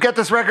 Nadim? When you get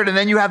this record and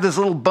then you have this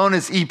little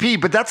bonus EP,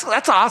 but that's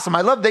awesome.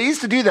 I love. They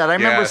used to do that. I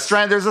remember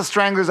there's a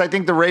Stranglers. I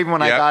think the Raven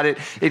when I got it,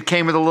 it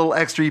came with a little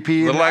extra EP.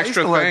 Little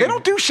extra thing. They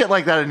don't do shit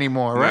like that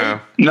anymore, right?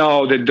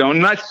 No, they don't.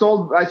 And I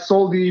sold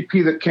the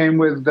EP that came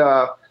with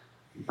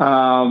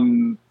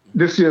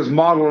this year's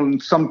model,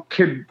 and some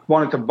kid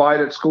wanted to buy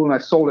it at school, and I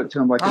sold it to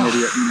him like an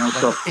idiot.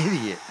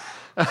 Idiot.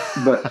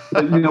 But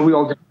we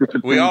all do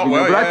different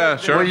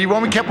things. Sure. Well, you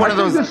only kept one of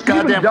those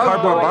goddamn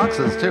cardboard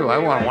boxes too. I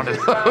want one of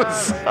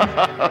those.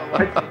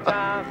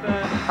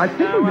 I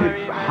think we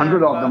did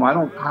 100 of them.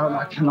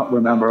 I cannot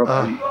remember.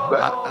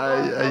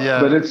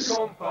 But it's,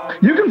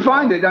 you can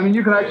find it. I mean,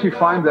 you can actually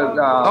find it.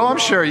 I'm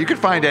sure you could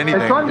find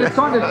anything. It's on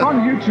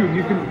YouTube.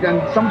 You can,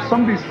 and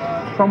somebody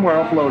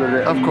somewhere uploaded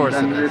it. Of course,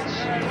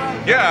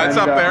 it's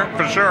up there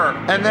for sure.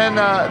 And then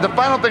the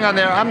final thing on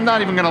there, I'm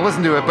not even going to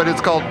listen to it, but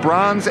it's called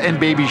Bronze and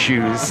Baby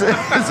Shoes. It's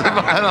the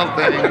final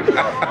thing.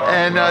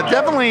 And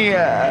definitely,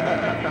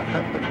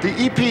 the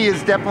EP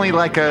is definitely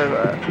like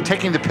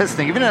taking the piss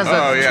thing. Even as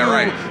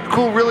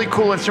really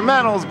cool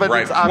instrumentals, but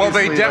it's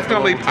obviously they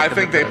definitely, I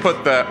think they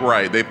put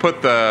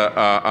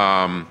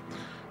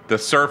the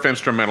surf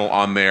instrumental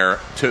on there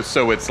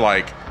so it's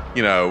like,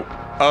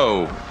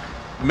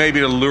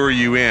 maybe to lure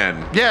you in.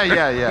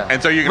 Yeah.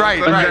 And so you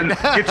can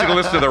get you to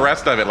listen to the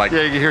rest of it. Like,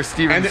 you hear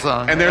Steven's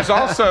song. And there's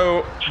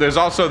also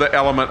the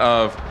element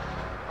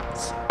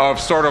of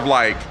sort of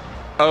like,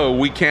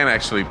 we can't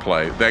actually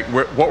play. Like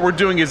what we're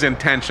doing is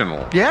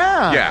intentional.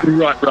 Yeah.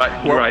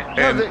 Right.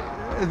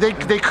 And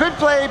they could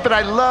play, but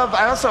I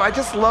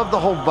just love the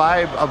whole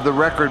vibe of the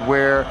record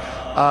where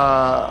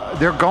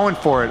they're going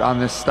for it on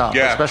this stuff,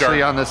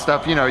 especially on this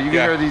stuff. You can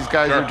hear these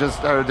guys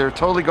they're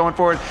totally going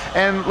for it.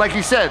 And like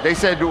you said, they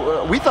said,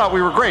 we thought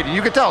we were great. And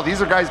you could tell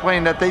these are guys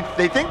playing that they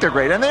think they're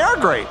great, and they are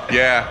great.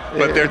 Yeah,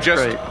 but they're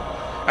just great.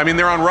 I mean,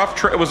 they're on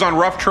it was on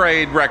Rough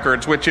Trade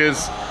Records, which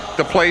is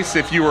the place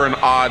if you were an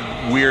odd,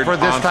 weird for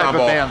this ensemble, type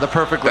of band, the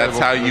perfect label. That's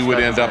how you would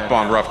end up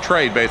on Rough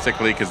Trade,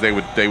 basically, because they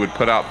would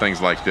put out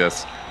things like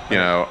this,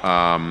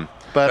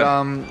 But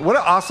what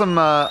an awesome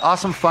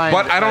find.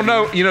 But I don't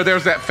know,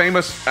 there's that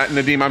famous,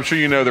 Nadim, I'm sure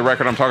you know the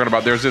record I'm talking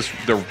about. There's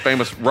the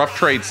famous Rough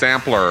Trade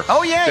sampler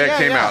that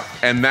came out.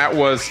 And that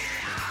was,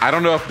 I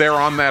don't know if they're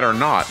on that or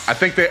not. I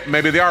think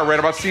maybe they are. Right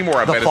about Seymour,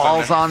 I bet it's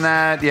Falls on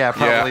that. Yeah,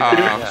 probably.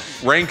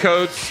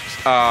 Raincoats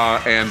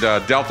and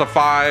Delta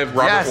 5,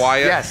 Robert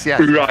Wyatt. Yes.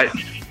 Right.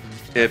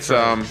 It's,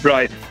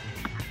 right.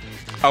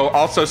 Oh,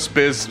 also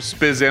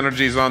Spiz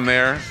Energy's on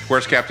there.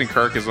 Where's Captain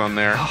Kirk is on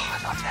there. Oh,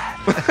 I love that.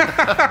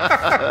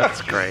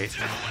 That's great.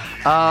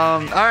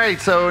 All right,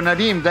 so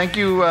Nadim, thank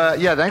you.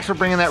 Thanks for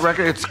bringing that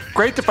record. It's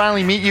great to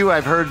finally meet you.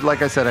 I've heard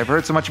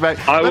so much about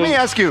it. Let me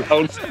ask you,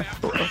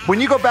 when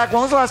you go back,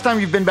 when was the last time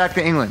you've been back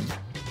to England?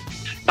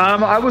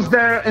 I was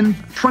there in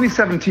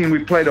 2017.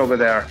 We played over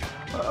there.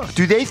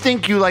 Do they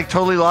think you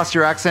totally lost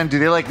your accent? Do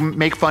they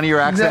make fun of your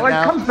accent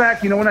now? It comes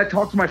back. When I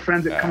talk to my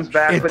friends, it comes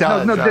back. It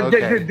does.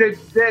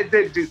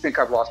 They do think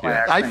I've lost my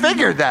accent. I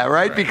figured that,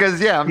 right?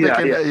 Because I'm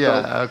thinking,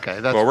 okay.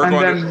 That's well, we're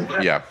going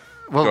to.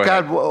 Well,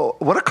 God,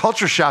 what a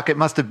culture shock it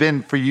must have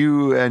been for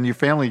you and your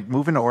family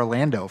moving to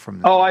Orlando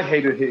from there. Oh, I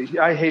hated it.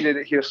 I hated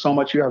it here so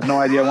much. You have no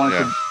idea.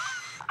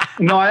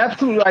 No,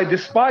 I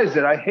despised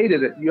it. I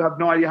hated it. You have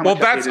no idea how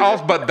much I hated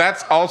it. But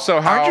that's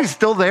also how... Aren't you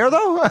still there,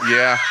 though?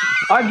 Yeah.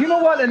 You know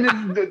what? And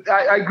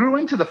I grew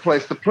into the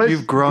place. The place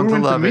You've grown to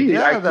love it.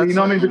 Yeah,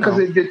 because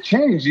it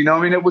changed.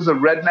 It was a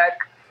redneck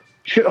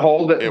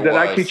shithole that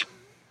actually...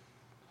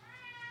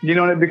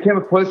 and it became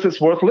a place that's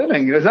worth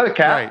living. Is that a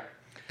cat? Right.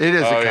 It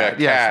is a cat.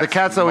 Yes, the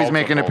cats always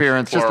make an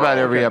appearance just about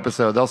every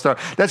episode. They'll start.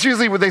 That's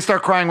usually when they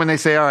start crying when they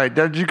say, "All right,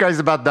 are you guys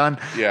about done?"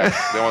 Yeah,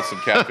 they want some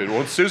cat food.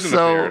 Well, Susan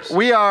appears. So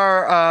we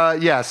are.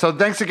 So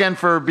thanks again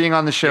for being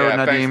on the show,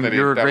 Nadim. Thanks, Nadim.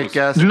 You're a great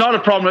guest. Not a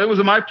problem. It was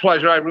my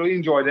pleasure. I really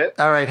enjoyed it.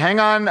 All right, hang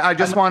on. I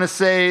just want to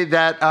say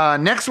that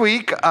next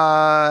week,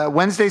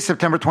 Wednesday,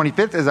 September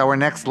 25th, is our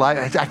next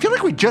live. I feel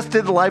like we just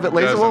did the live at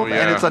Laser Wolf,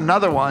 and it's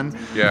another one.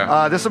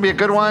 Yeah. This will be a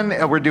good one.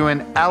 We're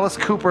doing Alice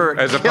Cooper,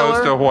 as Killer.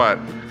 Opposed to what?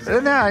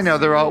 I know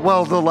they're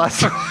all the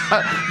last.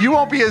 You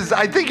won't be as.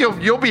 I think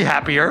you'll be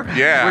happier.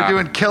 Yeah, we're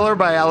doing "Killer"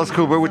 by Alice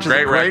Cooper, which is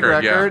a great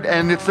record,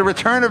 and it's the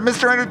return of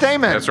Mr.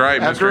 Entertainment. That's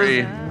right, after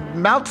his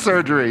mouth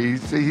surgery.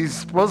 He's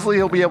supposedly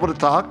he'll be able to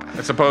talk.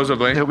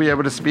 Supposedly he'll be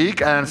able to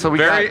speak, and so we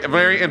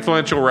very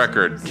influential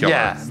record. Killer.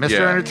 Yeah,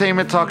 Mr.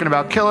 Entertainment talking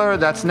about Killer.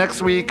 That's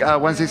next week,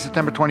 Wednesday,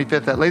 September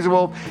 25th at Laser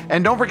Wolf,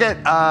 and don't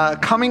forget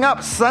coming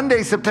up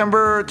Sunday,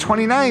 September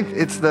 29th.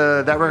 It's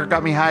That Record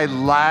Got Me High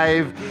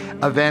live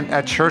event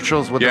at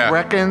Churchill's with the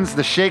Wreckins,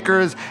 the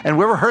Shakers, and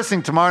we're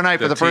rehearsing tomorrow night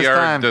for the first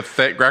time. The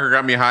Record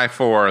Got Me High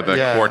for the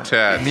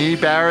quartet. Me,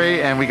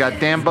 Barry, and we got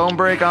Dan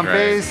Bonebrake on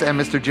bass, and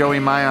Mr. Joey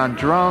Mai on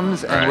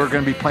drums, and We're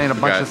going to be playing a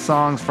bunch of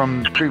songs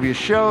from previous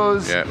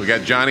shows. Yeah, we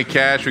got Johnny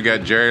Cash, we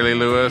got Jerry Lee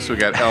Lewis, we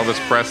got Elvis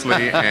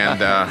Presley,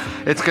 and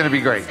it's going to be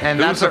great. And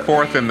who's the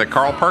fourth in the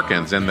Carl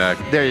Perkins in the?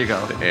 There you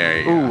go.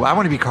 There you Ooh, go. I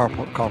want to be Carl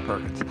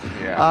Perkins.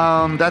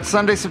 Yeah. That's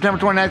Sunday, September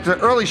 29th, the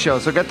early show.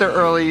 So get there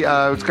early.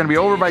 It's going to be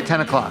over by 10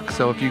 o'clock.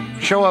 So if you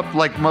show up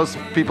like most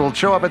people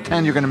show up at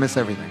 10, you're going to miss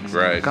everything. So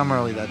Right. come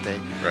early that day.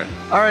 Right.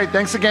 All right.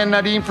 Thanks again,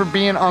 Nadim, for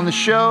being on the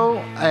show.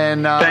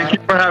 And Thank you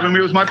for having me.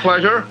 It was my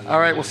pleasure. All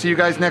right. We'll see you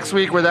guys next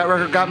week. Where That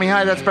Record Got Me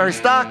High. That's Barry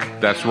Stock.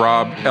 That's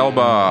Rob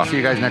Elba. See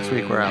you guys next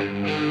week. We're out.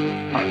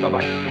 All right,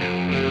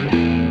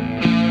 bye-bye.